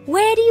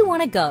 Where do you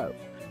want to go?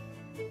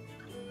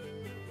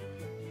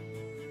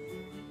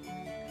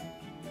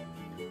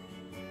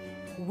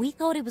 We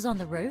thought it was on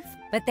the roof,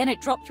 but then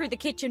it dropped through the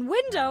kitchen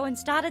window and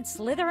started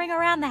slithering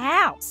around the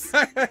house.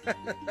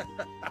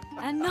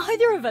 And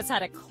neither of us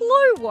had a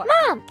clue what.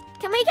 Mum,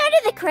 can we go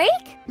to the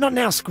creek? Not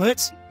now,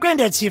 Squirts.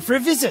 Granddad's here for a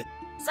visit.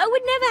 So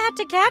we'd never had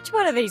to catch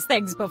one of these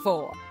things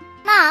before.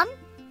 Mum,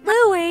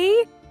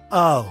 Bluey!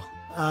 Oh,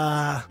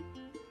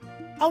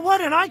 why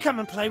don't I come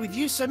and play with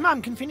you so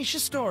Mum can finish her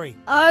story?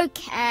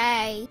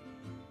 okay.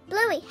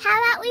 Bluey, how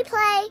about we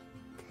play?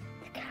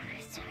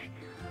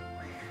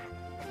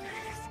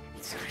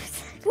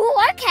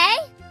 Oh,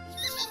 okay.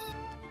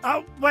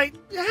 Oh, wait,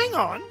 hang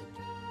on.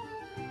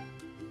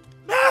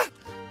 Ah!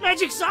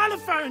 Magic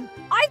xylophone!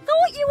 I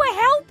thought you were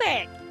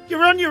helping!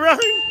 You're on your own!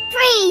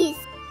 Freeze!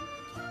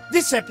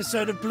 This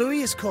episode of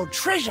Bluey is called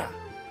Treasure.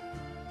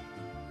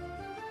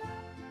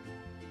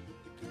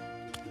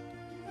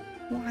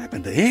 What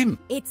happened to him?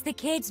 It's the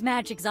kids'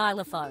 magic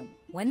xylophone.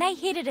 When they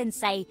hit it and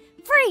say,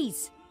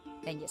 freeze,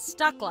 then you're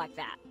stuck like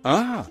that.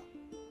 Ah.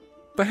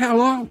 For how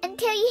long?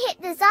 Until you hit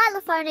the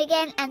xylophone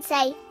again and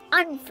say,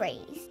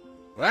 unfreeze.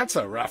 That's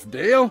a rough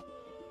deal.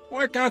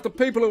 Why can't the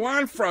people who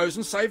aren't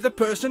frozen save the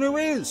person who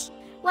is?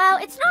 Well,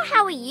 it's not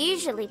how we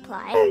usually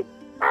play.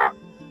 But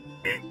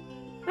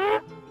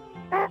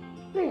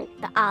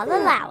I'll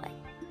allow it.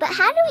 But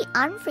how do we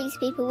unfreeze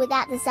people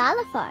without the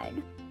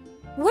xylophone?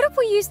 What if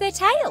we use their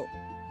tail?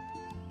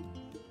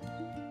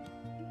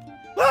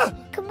 Ah!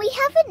 Can we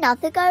have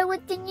another go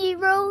with the new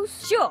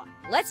rules? Sure,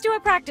 let's do a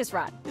practice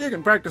run. You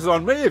can practice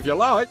on me if you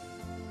like.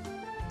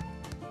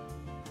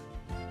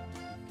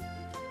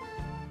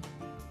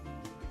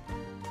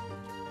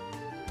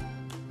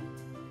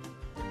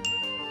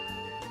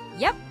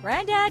 Yep,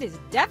 Grandad is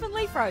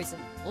definitely frozen.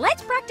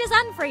 Let's practice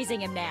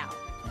unfreezing him now.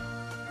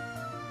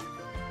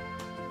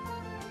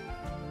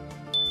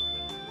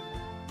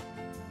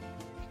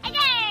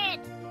 Again!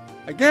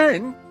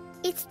 Again?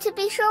 It's to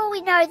be sure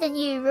we know the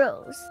new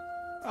rules.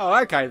 Oh,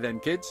 okay then,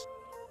 kids.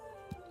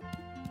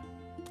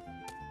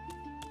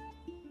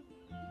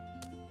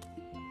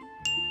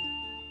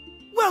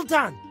 Well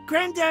done!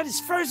 Granddad is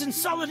frozen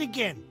solid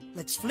again.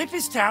 Let's flip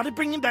his tail to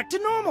bring him back to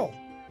normal.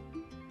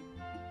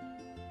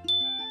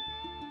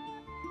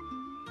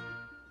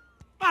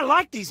 I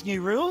like these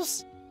new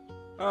rules.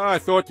 I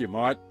thought you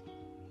might.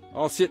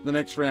 I'll sit the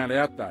next round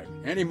out though.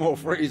 Any more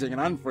freezing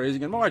and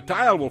unfreezing and my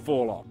tail will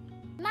fall off.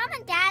 Mum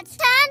and Dad's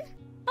turn.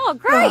 Oh,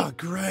 great. Oh,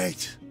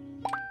 great.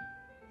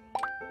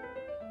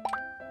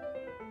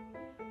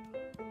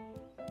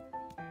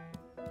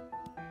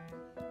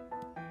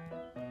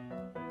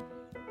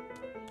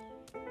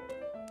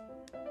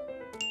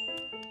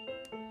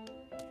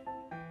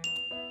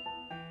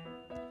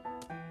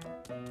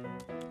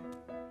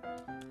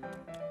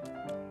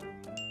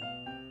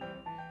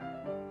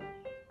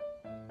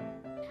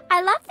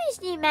 I love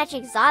these new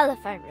magic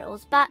xylophone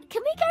rules, but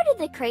can we go to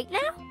the creek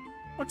now?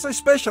 What's so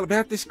special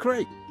about this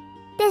creek?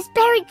 There's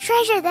buried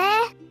treasure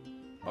there.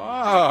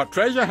 Ah,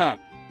 treasure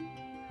hunt.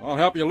 I'll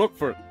help you look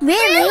for it.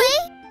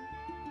 Really?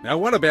 Now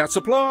what about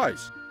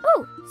supplies?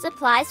 Oh,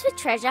 supplies for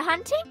treasure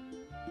hunting?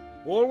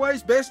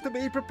 Always best to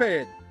be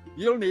prepared.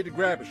 You'll need to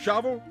grab a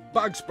shovel,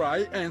 bug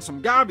spray and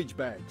some garbage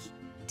bags.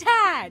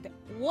 Dad,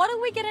 what are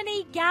we gonna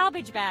need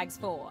garbage bags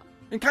for?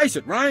 In case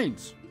it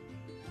rains.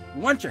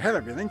 Once you have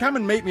everything, come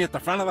and meet me at the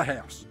front of the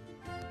house.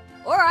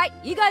 All right,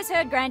 you guys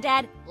heard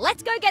Grandad.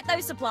 Let's go get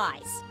those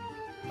supplies.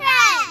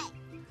 Hooray!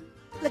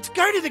 Let's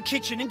go to the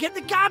kitchen and get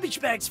the garbage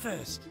bags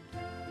first.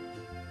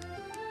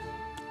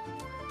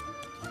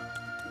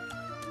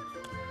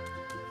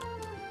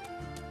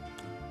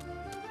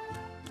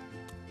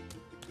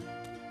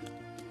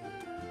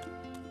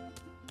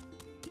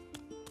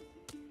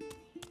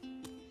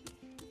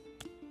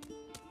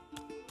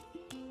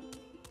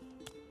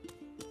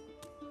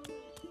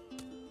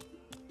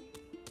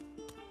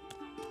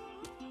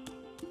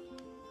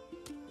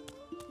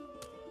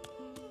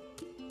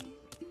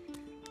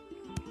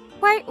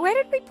 Wait, where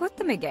did we put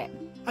them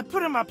again? I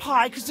put them up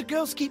high because the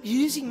girls keep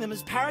using them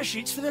as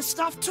parachutes for their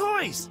stuffed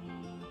toys.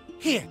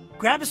 Here,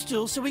 grab a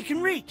stool so we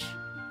can reach.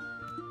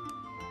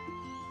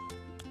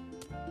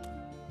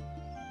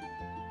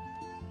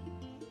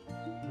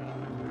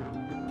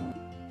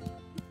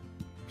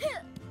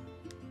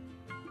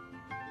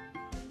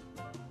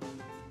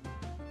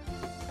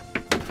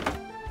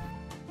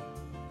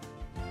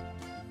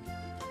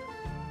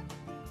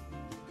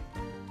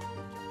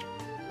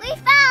 We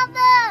found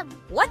them!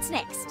 What's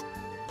next?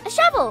 A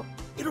shovel!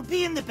 It'll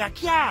be in the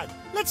backyard.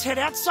 Let's head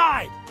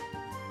outside.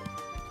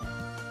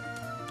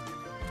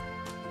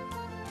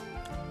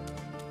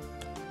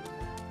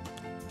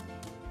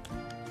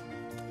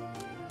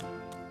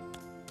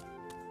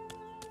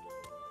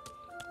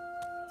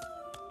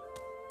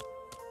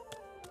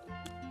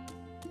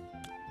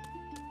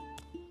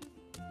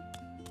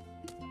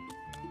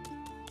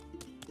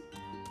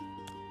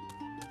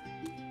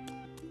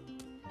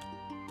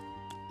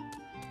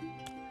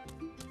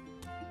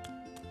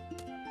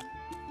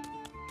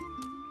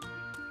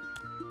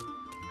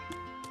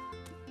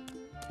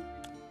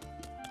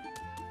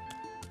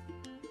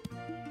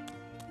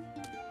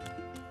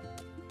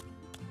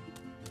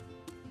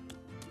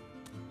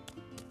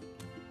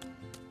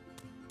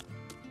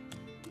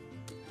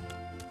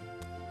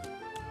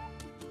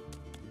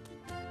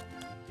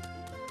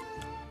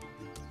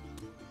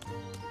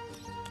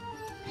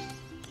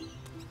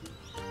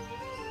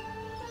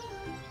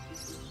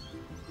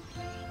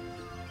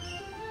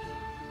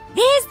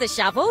 the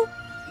shovel.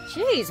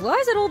 Jeez, why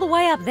is it all the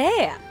way up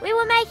there? We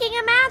were making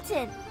a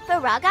mountain for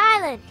Rug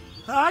Island.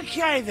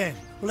 Okay then,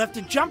 we'll have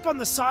to jump on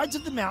the sides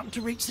of the mountain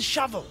to reach the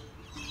shovel.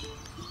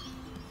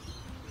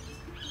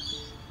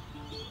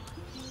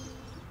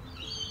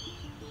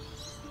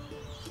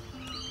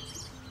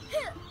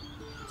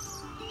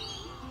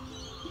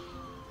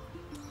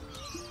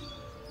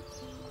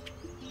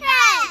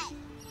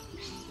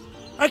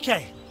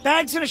 Okay,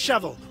 bags and a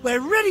shovel. We're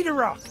ready to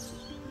rock.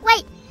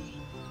 Wait,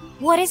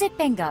 What is it,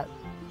 Bingo?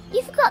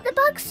 you forgot the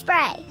bug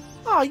spray.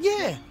 Oh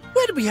yeah,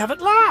 where did we have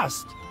it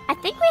last? I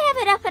think we have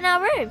it up in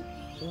our room.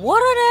 What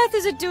on earth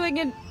is it doing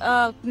in...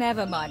 Oh,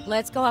 never mind.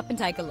 Let's go up and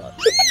take a look.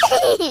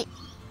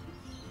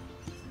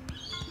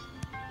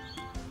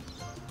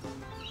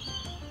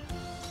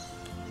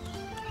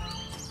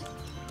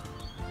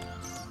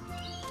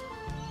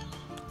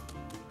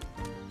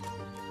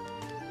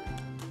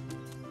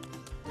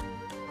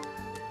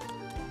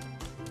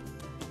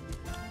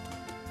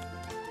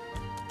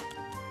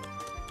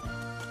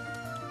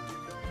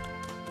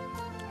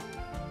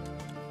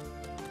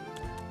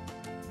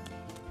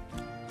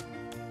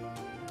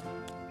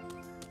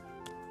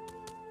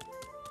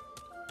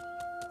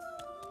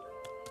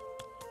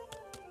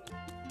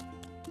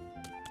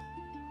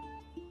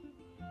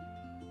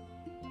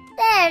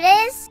 There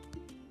it is.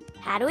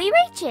 How do we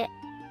reach it?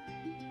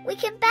 We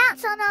can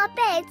bounce on our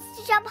beds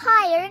to jump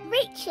higher and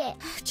reach it.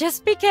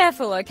 Just be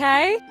careful,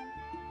 okay?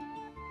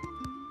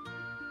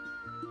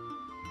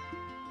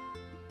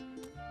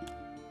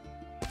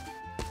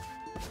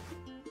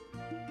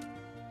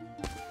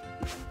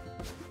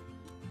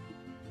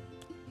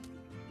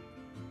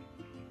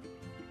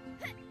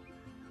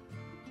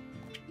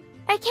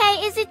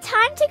 Okay, is it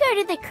time to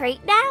go to the creek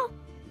now?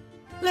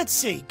 Let's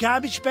see,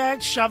 garbage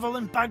bag, shovel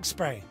and bug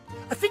spray.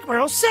 I think we're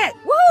all set.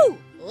 Woo!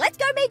 Let's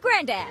go meet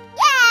Grandad.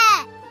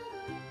 Yeah!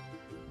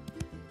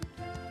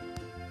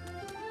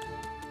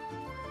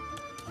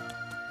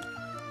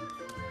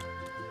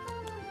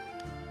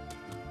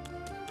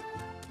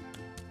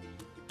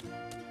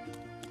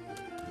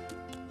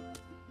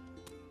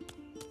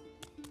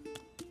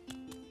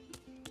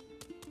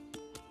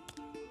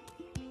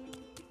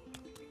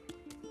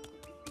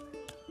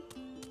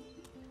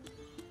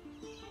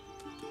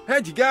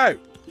 How'd you go?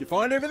 Did you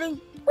find everything?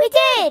 We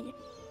did!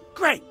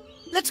 Great,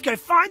 let's go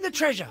find the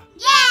treasure.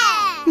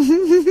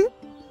 Yeah!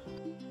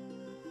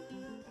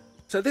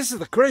 So this is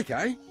the creek,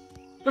 eh?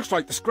 Looks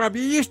like the scrub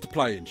you used to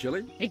play in,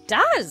 Chilly. It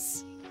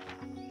does.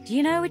 Do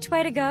you know which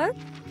way to go?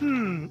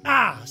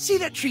 See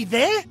that tree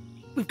there?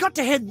 We've got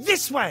to head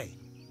this way.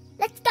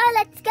 Let's go,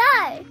 let's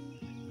go.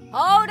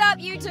 Hold up,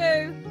 you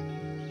two.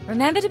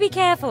 Remember to be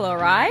careful, all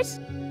right?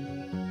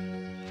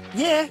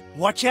 Yeah,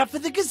 watch out for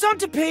the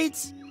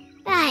gazontipedes.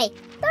 Hey,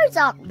 those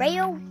aren't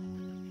real.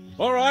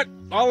 All right,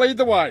 I'll lead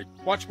the way.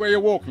 Watch where you're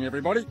walking,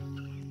 everybody.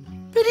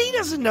 But he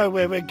doesn't know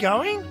where we're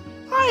going.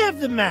 I have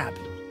the map.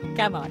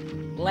 Come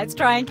on, let's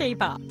try and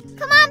keep up.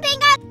 Come on,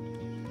 Bingo.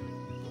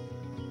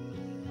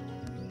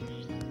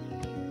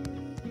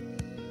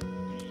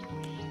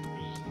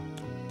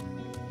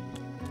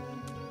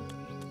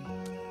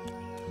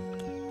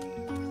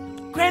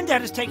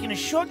 Grandad has taken a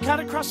shortcut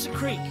across the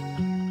creek.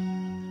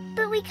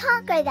 But we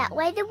can't go that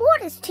way. The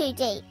water's too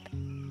deep.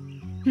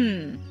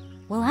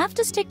 We'll have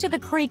to stick to the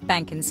creek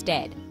bank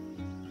instead.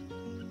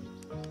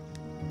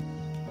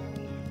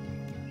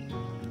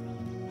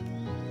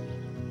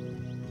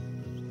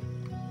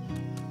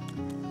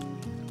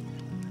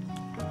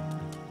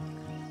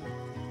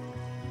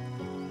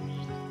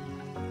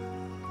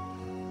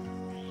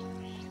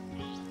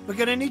 We're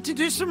gonna need to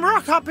do some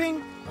rock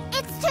hopping.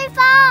 It's too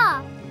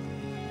far.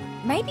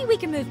 Maybe we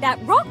can move that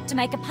rock to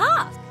make a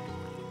path.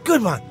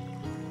 Good one.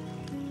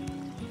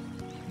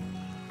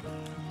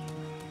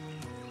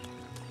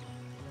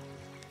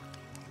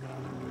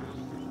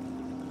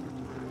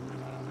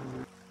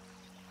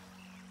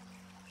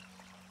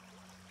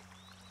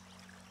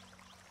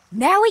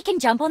 Now we can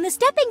jump on the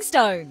stepping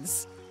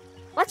stones.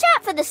 Watch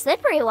out for the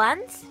slippery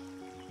ones.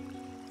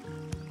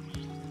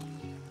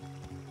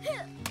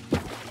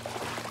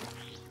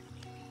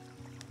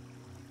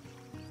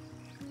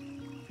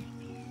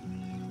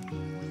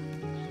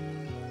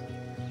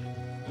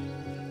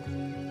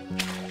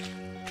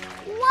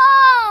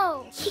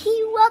 Whoa!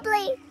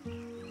 Wobbly.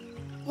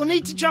 We'll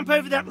need to jump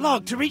over that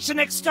log to reach the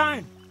next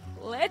stone.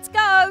 Let's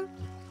go.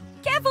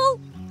 Careful.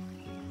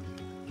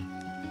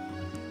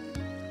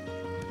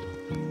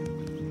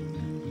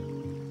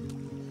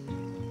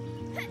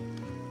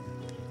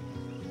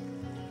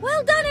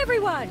 Well done,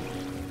 everyone.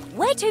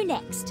 Where to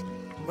next?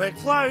 We're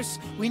close.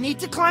 We need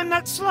to climb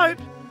that slope.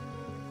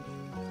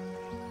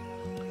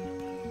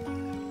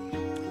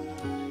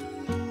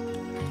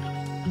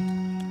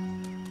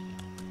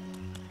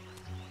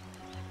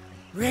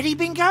 Ready,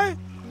 Bingo?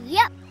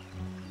 Yep.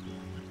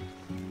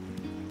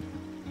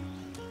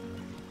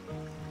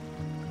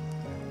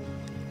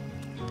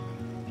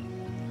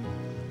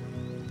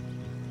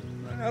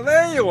 Now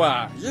there you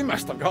are. You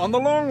must have gone the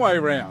long way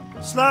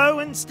round. Slow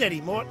and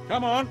steady, Mort.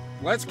 Come on,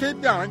 let's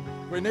keep going.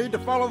 We need to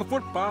follow the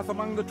footpath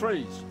among the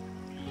trees.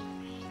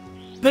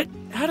 But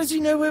How does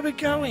he know where we're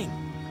going?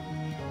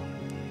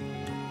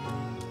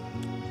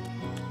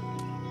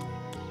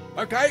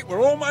 Okay,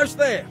 we're almost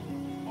there.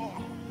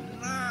 Oh,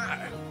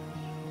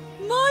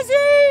 no.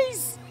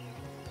 Muzzies!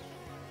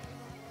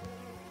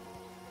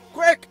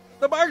 Quick,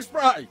 the bug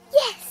spray.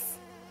 Yes!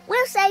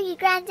 We'll save you,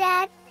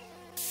 Grandad.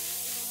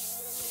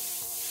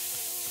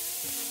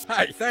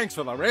 Hey, thanks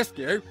for the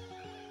rescue.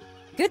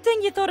 Good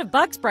thing you thought of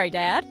bug spray,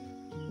 Dad.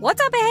 What's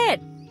up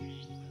ahead?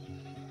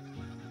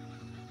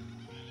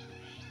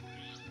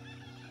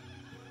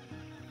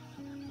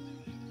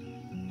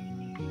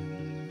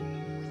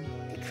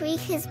 The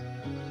creek is...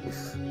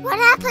 What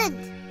happened?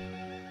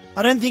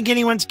 I don't think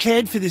anyone's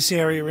cared for this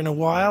area in a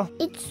while.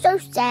 It's so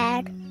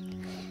sad.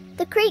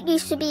 The creek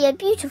used to be a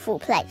beautiful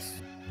place.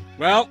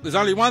 Well, there's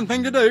only one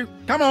thing to do.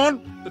 Come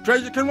on, the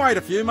treasure can wait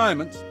a few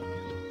moments.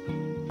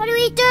 What do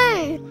we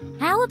do?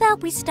 How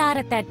about we start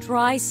at that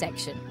dry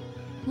section?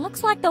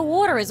 Looks like the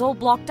water is all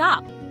blocked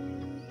up.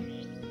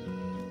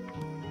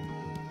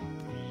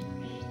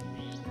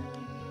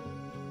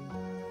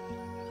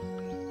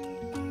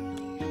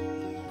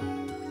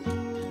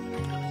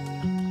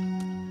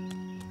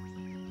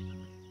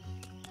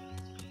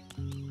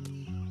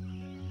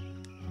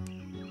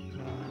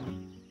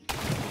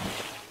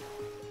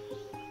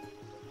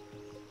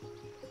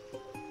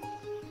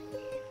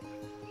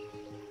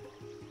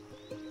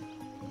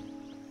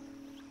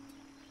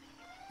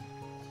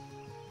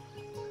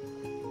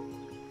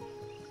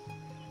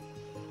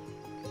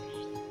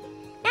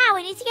 Now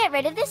we need to get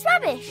rid of this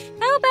rubbish.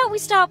 How about we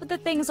start with the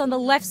things on the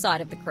left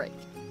side of the creek?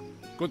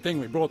 Good thing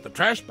we brought the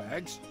trash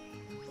bags.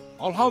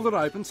 I'll hold it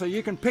open so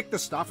you can pick the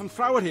stuff and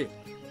throw it here.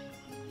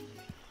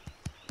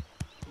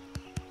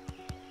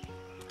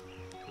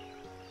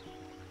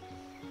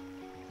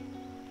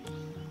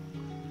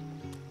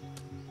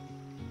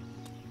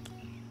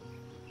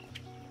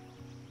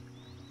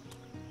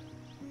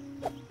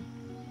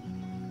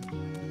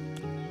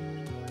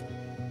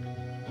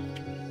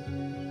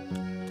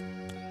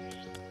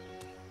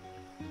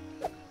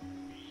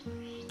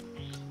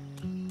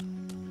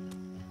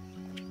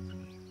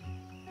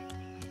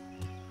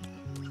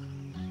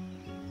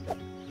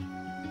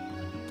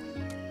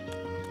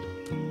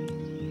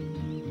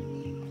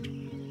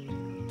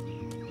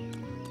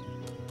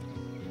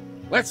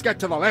 Let's get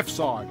to the left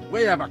side.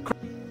 We have a...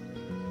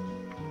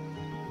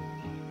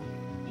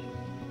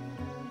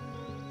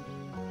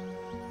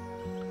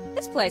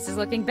 This place is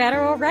looking better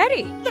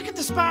already. Look at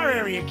the spa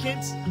area,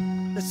 kids.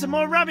 There's some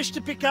more rubbish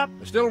to pick up.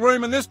 There's still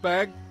room in this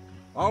bag.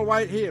 I'll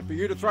wait here for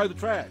you to throw the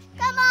trash.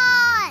 Come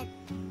on!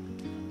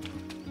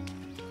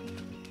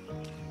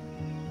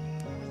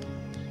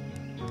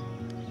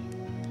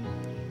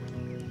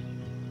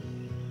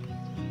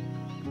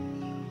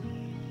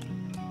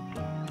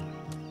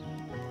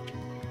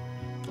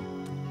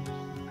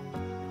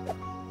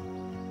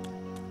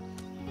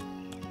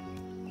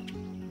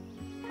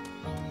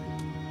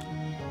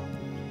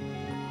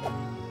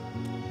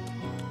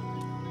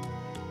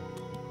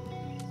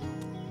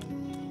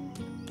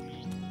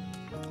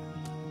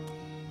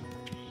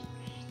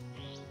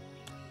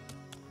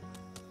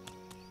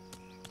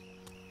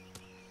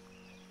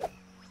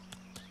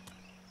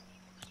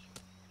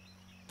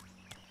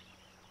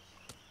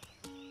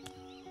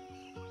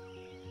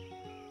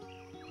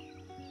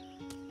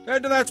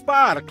 Head to that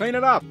spa to clean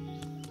it up.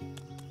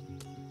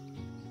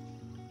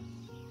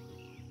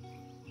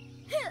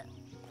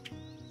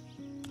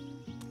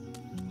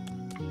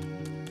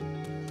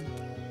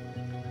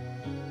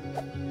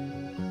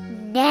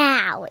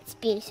 Now it's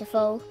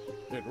beautiful.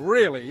 It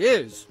really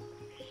is.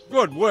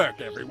 Good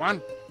work,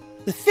 everyone.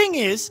 The thing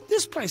is,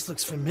 this place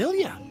looks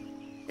familiar.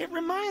 It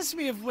reminds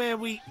me of where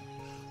we...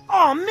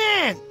 Oh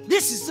man,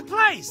 this is the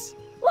place.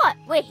 What,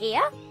 we're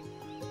here?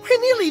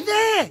 We're nearly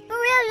there. For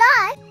real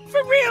life?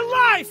 For real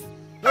life.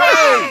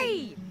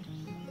 Hey!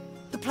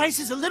 The place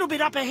is a little bit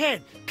up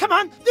ahead. Come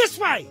on, this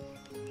way.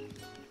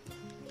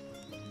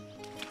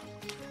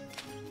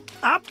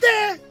 Up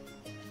there.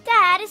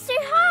 Dad, it's too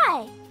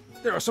high.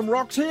 There are some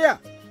rocks here.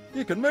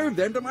 You can move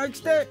them to make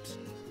steps.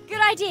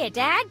 Good idea,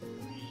 Dad.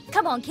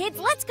 Come on, kids,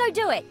 let's go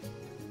do it.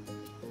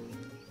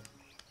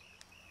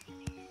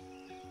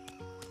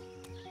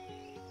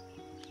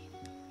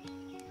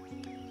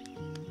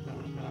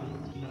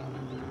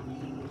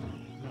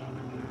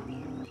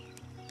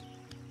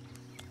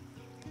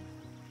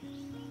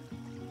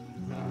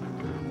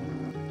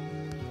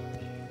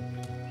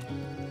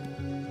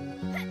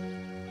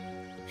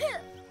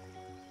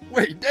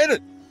 We did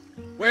it.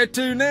 Where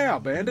to now,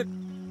 Bandit?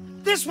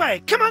 This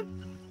way. Come on.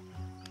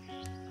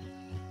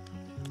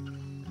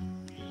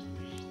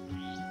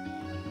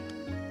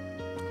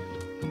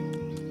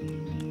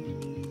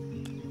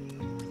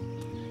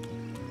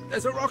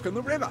 There's a rock in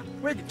the river.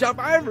 We can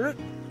jump over it.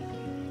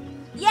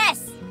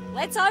 Yes!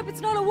 Let's hope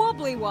it's not a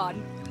wobbly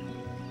one.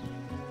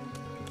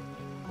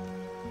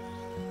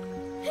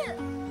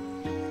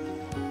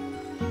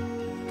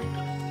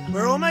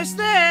 We're almost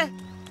there.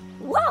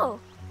 Whoa,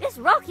 this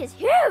rock is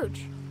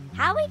huge.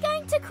 How are we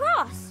going to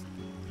cross?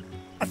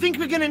 I think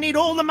we're going to need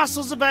all the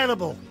muscles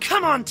available.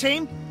 Come on,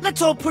 team.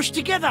 Let's all push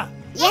together.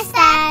 Yes,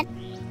 Dad.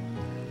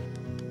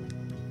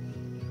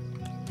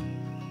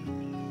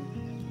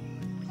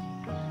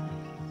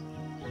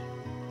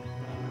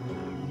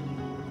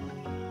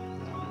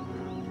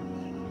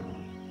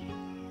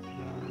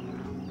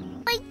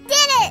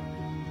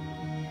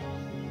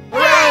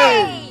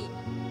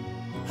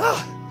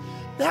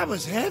 That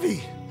was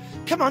heavy.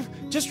 Come on,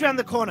 just round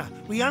the corner.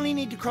 We only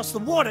need to cross the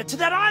water to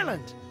that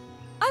island.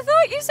 I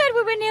thought you said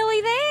we were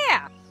nearly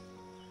there.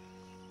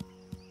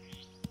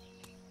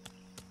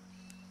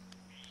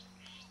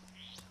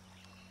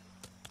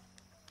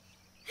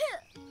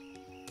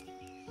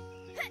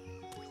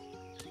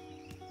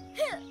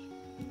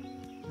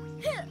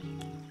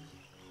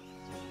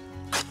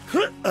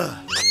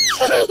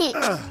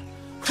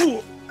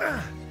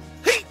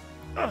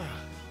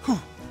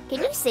 Can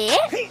you see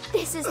it?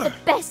 This is the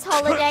best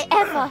holiday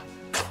ever.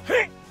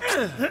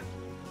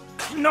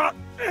 Not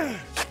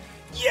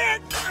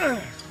yet.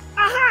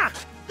 Aha!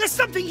 There's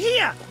something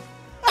here.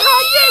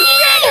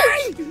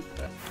 Oh, yay!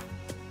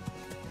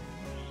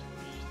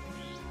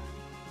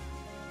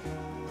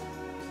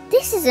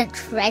 This isn't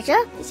treasure.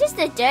 It's just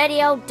a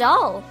dirty old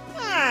doll.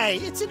 Hey,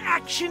 it's an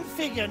action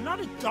figure, not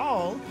a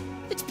doll.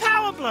 It's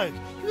Power Bloke.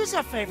 He was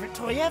our favourite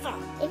toy ever.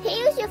 If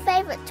he was your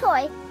favourite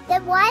toy,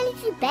 then why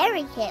did you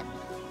bury him?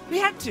 We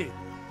had to.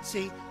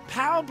 See,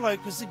 Power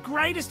Bloke was the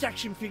greatest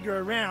action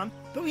figure around,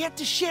 but we had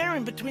to share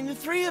him between the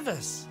three of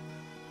us.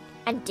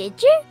 And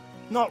did you?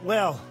 Not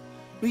well.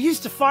 We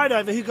used to fight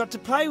over who got to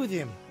play with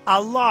him.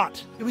 A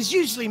lot. It was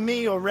usually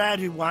me or Rad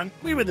who won.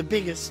 We were the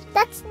biggest.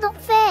 That's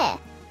not fair.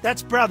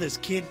 That's brothers,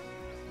 kid.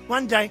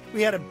 One day,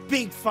 we had a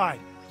big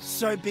fight.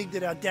 So big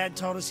that our dad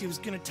told us he was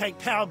going to take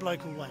Power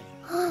Bloke away.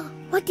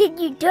 What did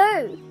you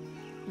do?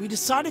 We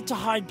decided to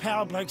hide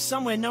Power Bloke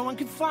somewhere no one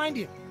could find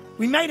him.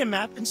 We made a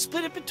map and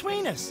split it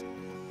between us.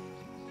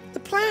 The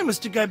plan was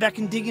to go back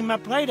and dig him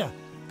up later,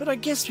 but I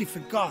guess we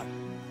forgot.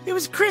 It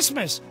was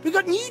Christmas. We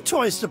got new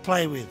toys to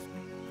play with.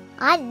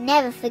 I'd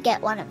never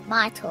forget one of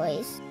my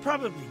toys.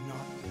 Probably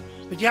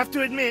not. But you have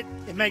to admit,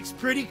 it makes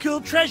pretty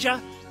cool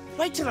treasure.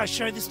 Wait till I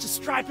show this to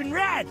Stripe and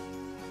Rad.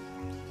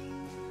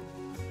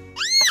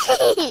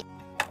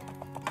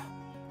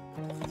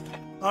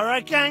 All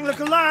right, gang, look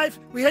alive.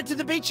 We head to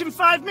the beach in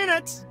 5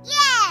 minutes.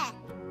 Yeah!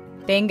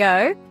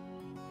 Bingo.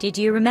 Did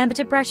you remember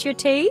to brush your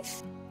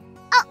teeth?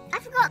 Oh, I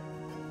forgot.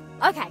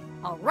 Okay,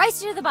 I'll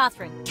race you to the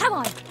bathroom. Come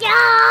on.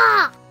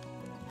 Yeah!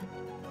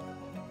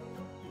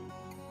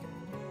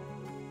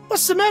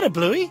 What's the matter,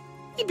 Bluey?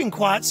 You've been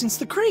quiet since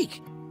the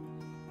creek.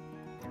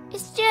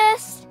 It's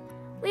just,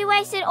 we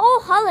wasted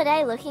all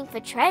holiday looking for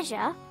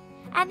treasure,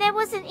 and there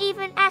wasn't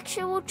even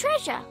actual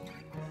treasure.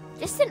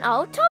 Just an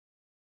old toy.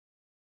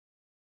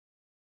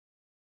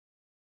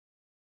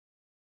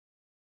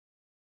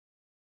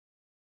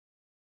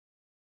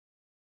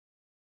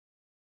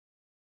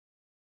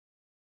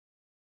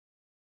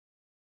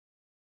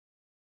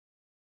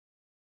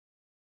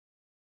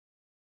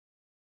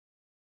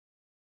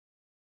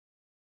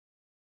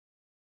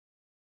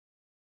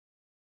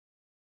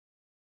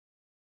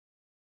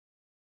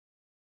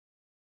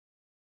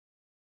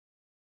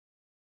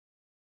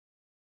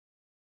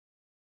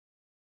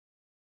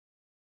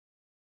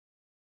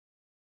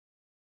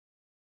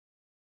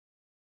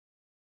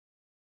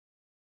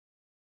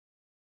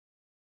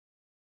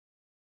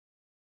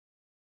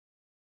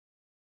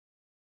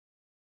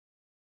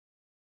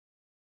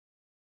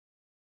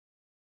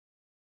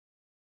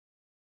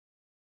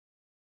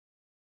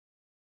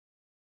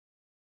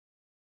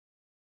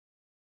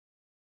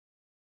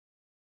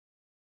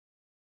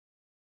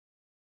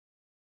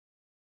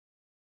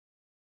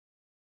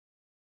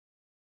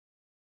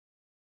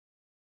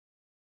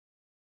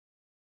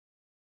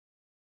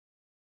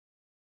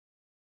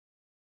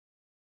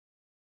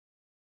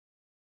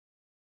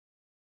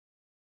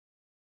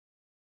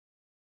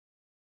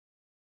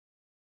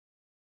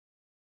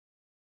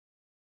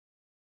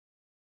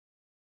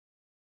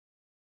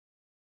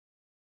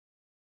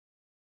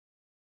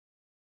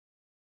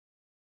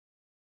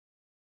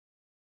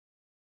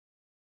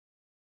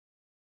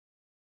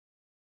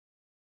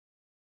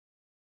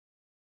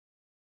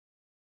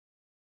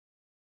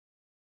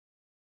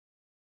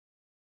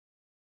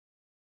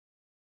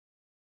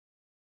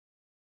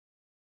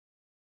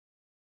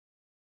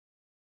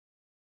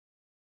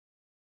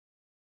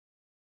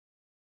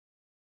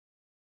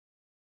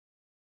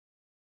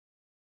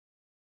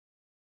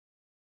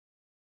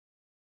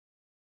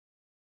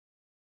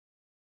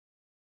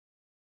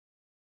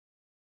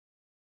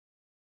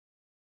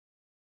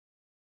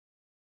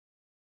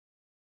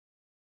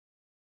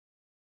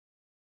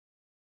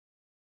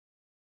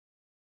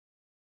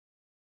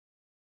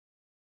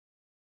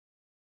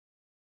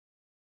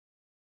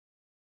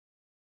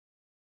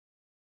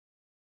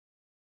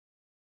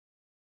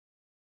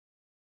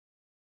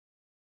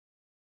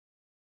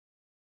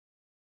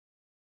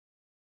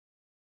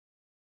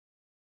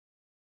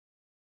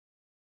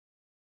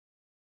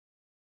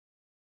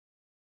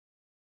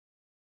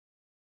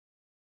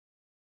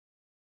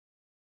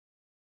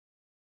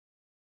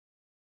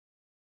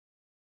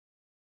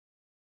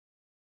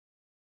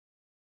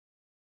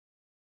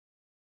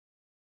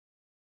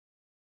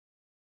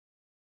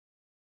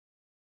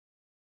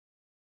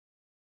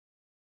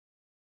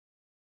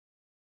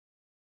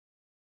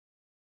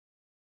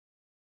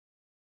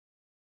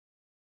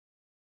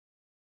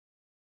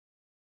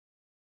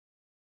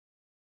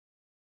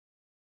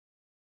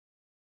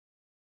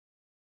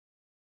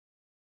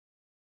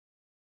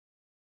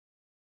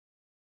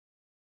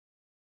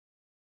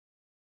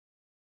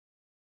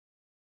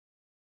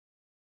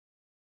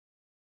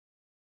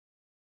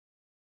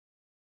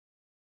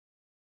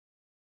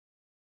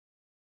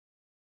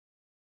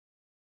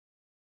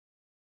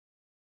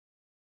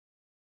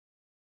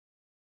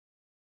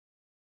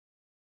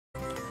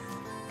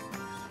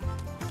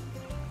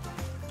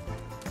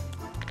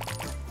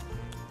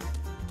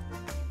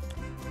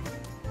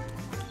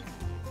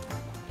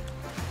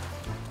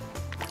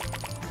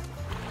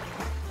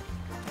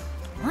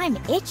 I'm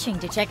itching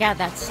to check out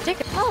that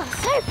sticker. Oh,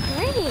 so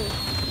pretty.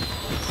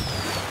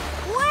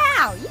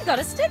 Wow, you got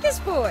a sticker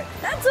sport.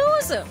 That's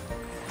awesome.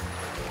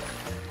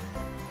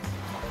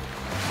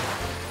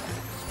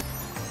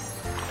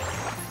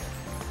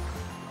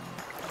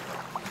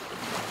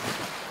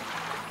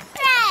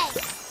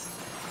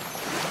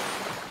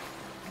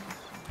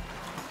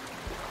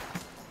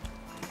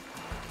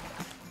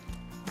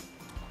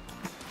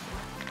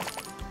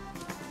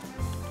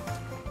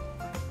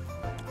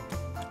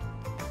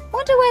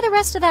 Wonder where the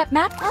rest of that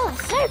map. Oh,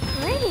 so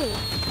pretty.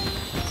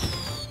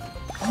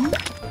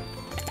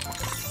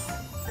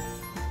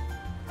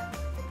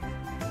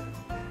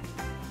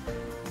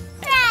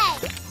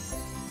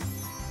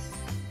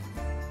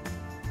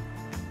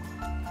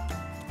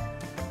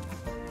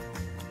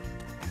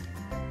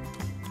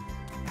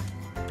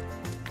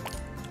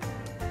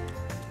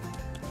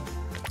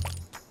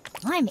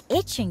 I'm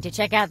itching to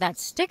check out that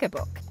sticker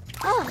book.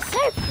 Oh,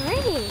 so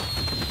pretty.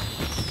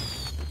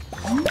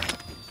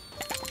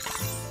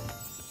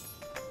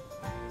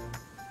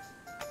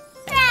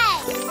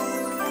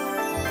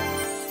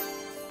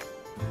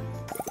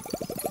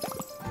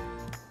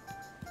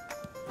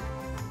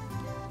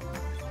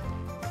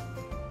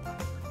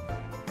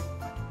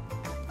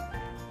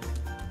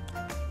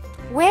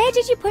 Where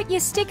did you put your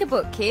sticker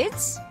book,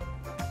 kids?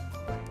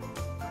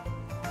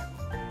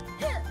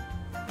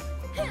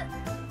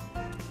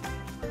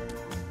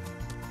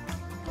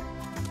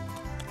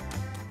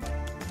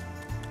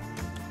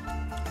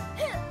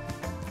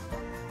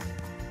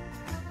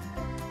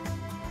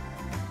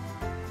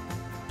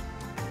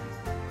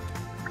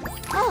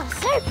 Oh,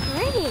 so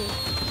pretty.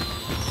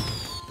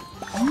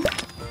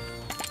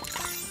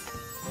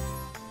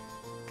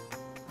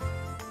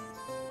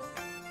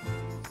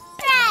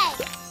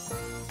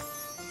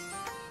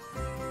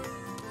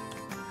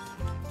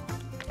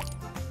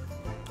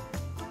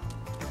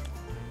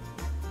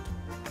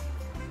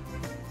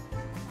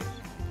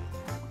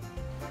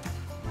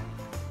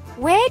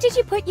 Where did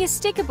you put your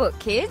sticker book,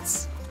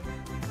 kids?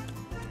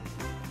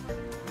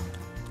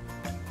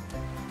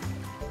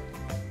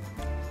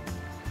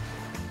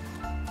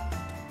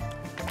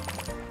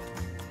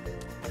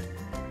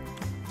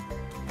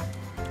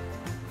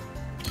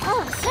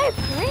 Oh, so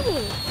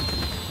pretty.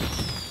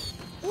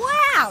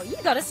 Wow, you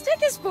got a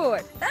sticker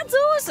sport. That's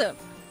awesome.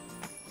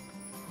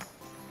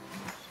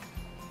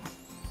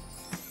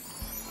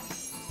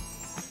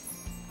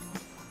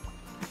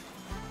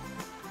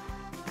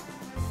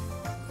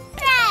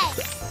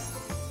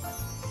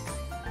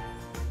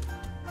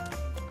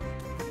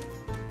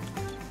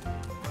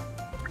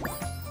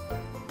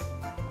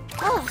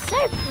 Oh,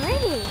 so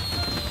pretty.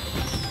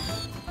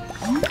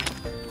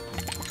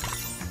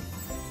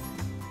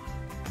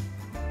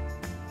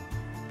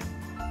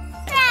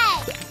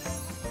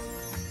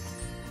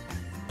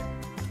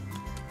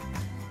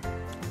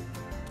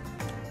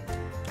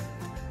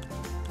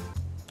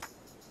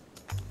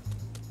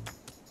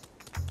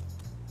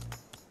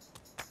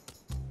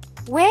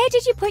 Where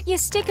did you put your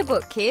sticker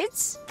book,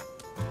 kids?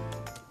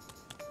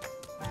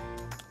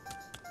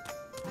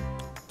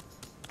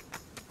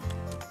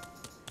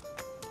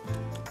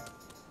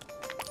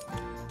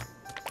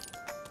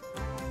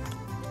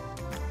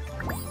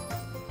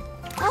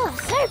 Oh,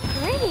 so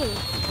pretty.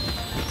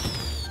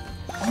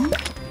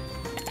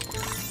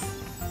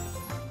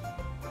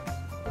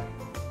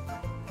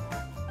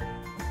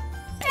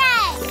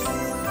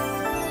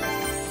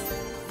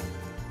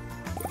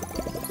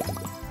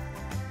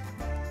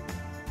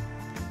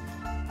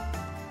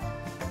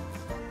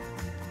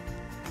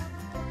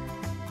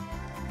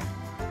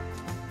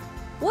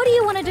 What do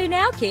you want to do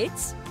now,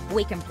 kids?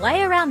 We can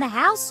play around the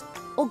house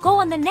or go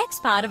on the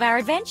next part of our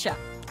adventure.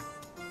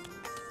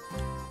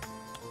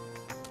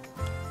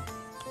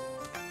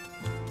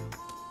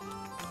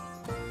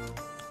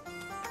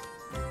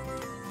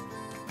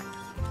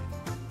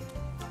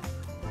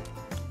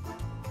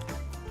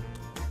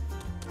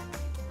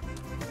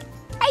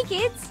 Hey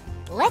kids,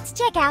 let's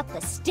check out the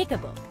sticker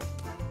book.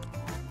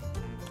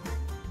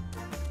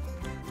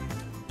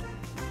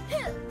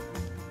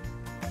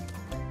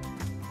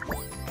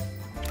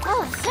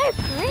 Oh, so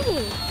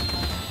pretty.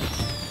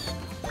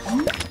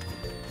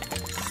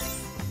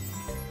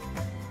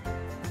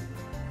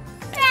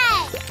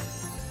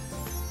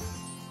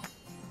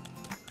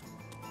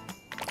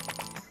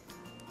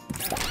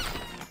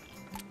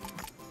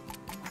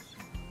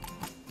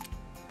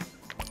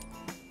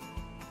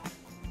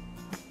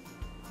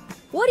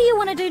 What do you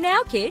want to do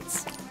now,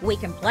 kids? We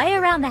can play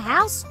around the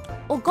house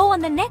or go on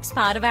the next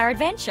part of our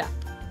adventure.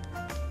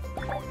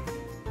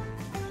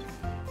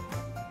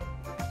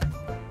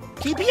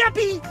 Keepy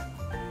uppy!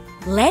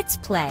 Let's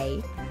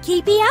play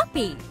Keepy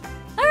Uppy.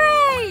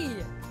 Hooray!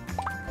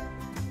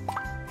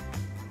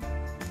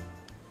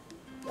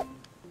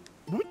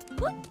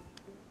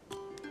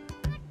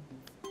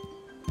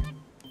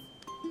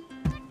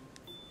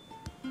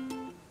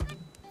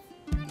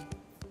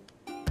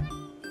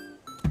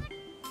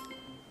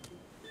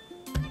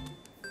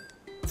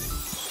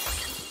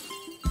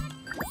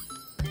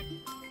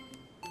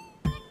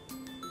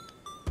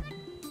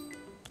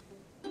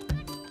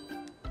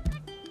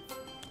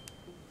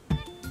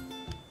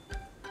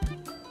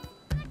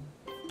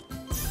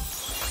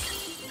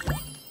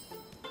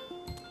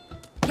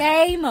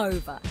 Game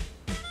over.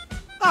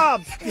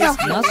 Oh,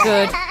 Not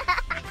good.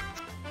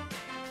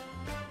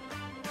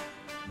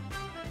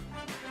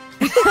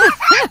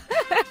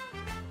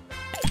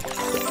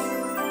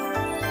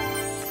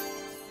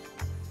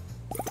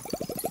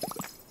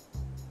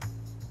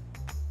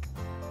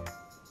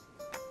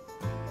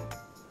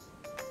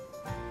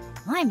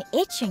 I'm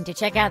itching to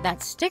check out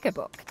that sticker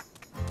book.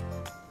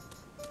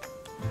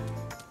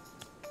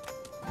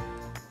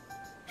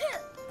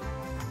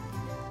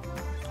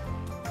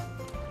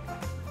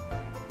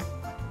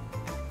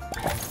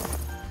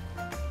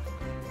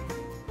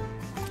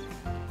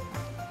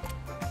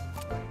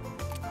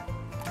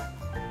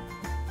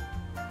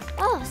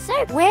 Oh,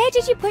 so Where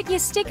did you put your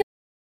sticker?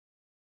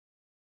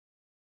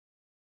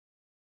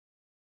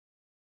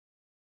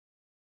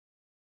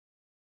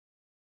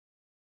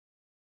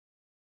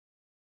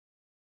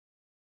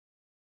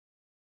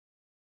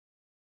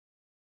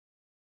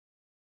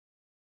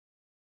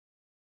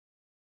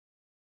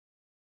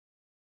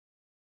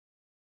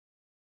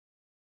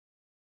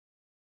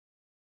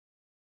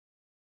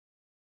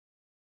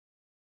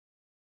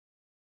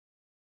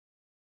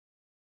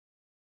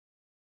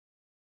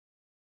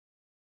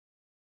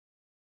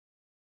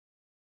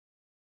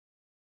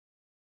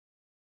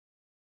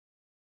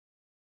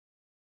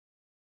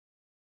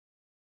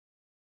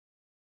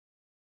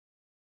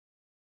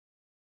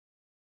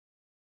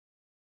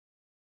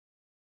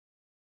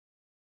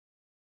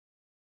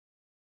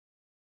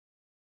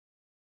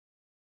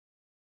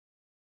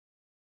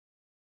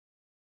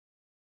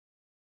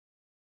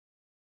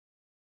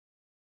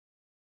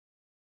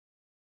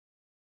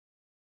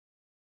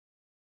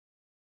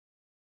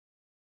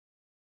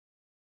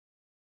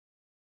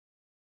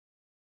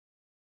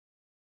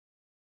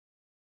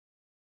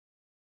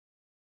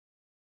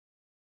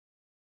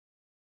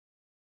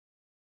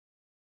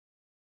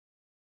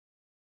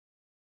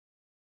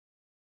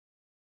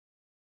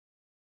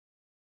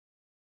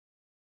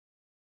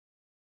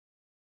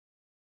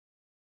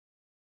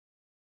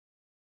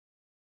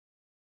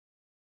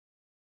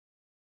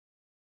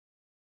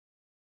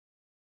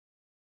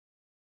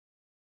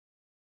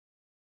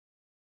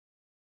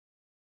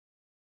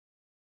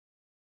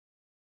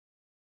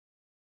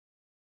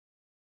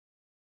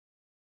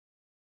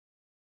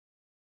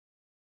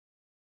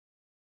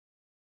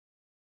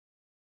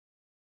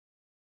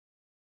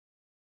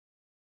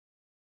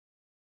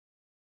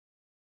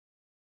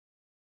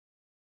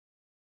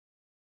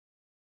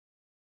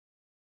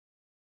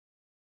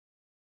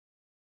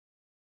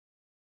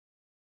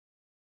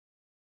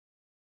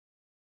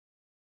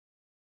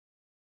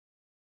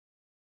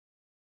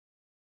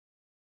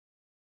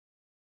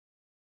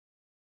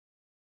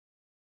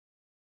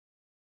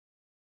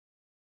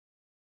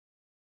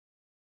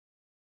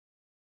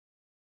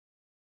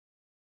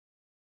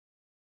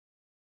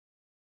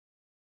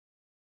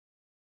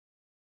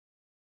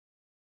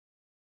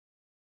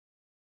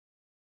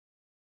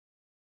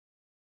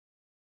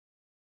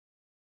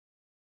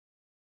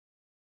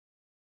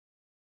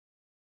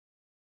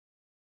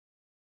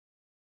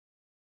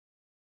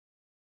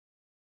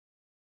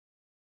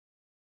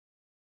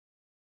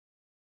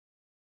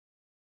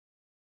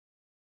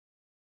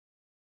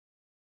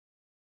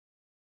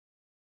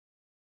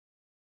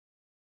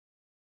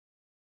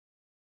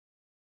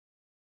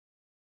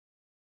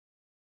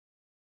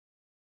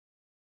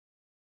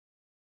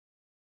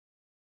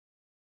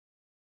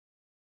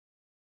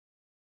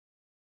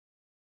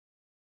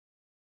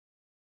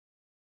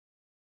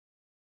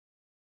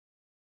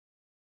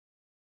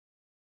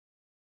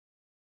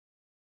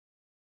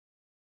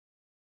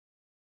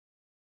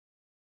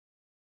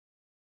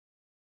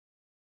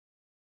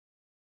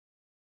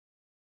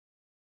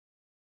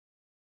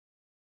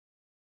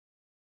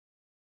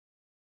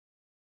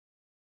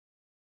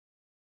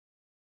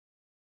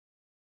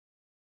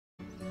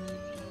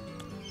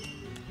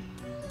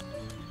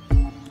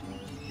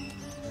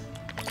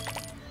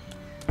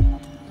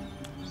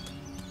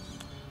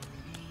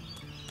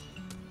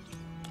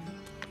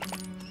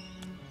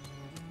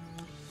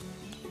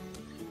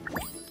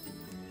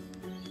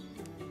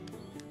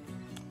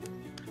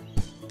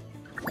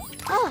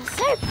 Oh,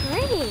 so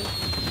pretty.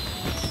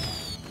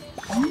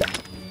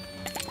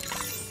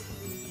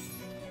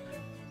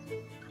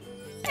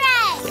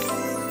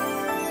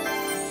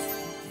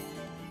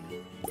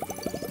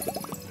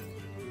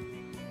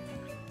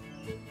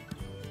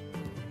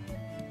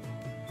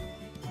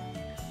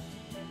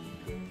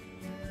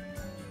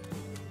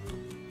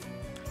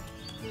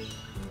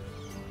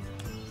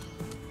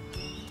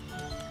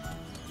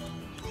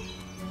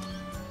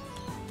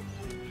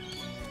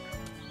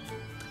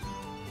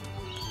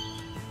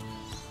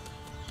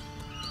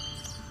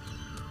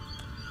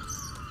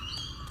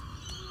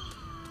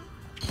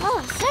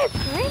 Oh, so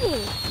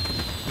pretty.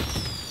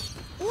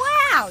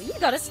 Wow, you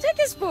got a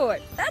sticker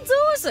sport. That's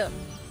awesome.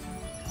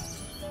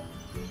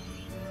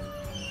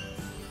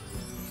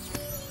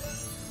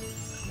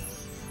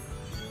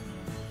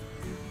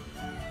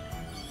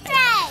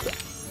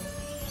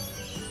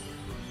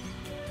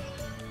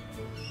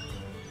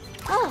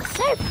 Oh,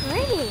 so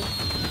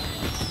pretty.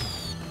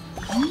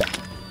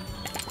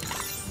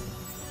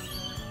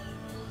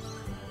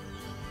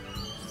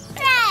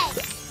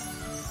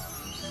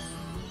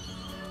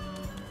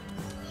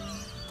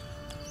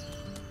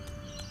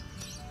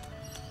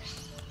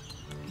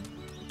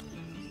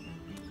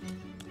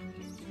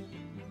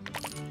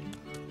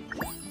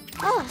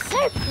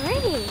 so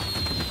pretty.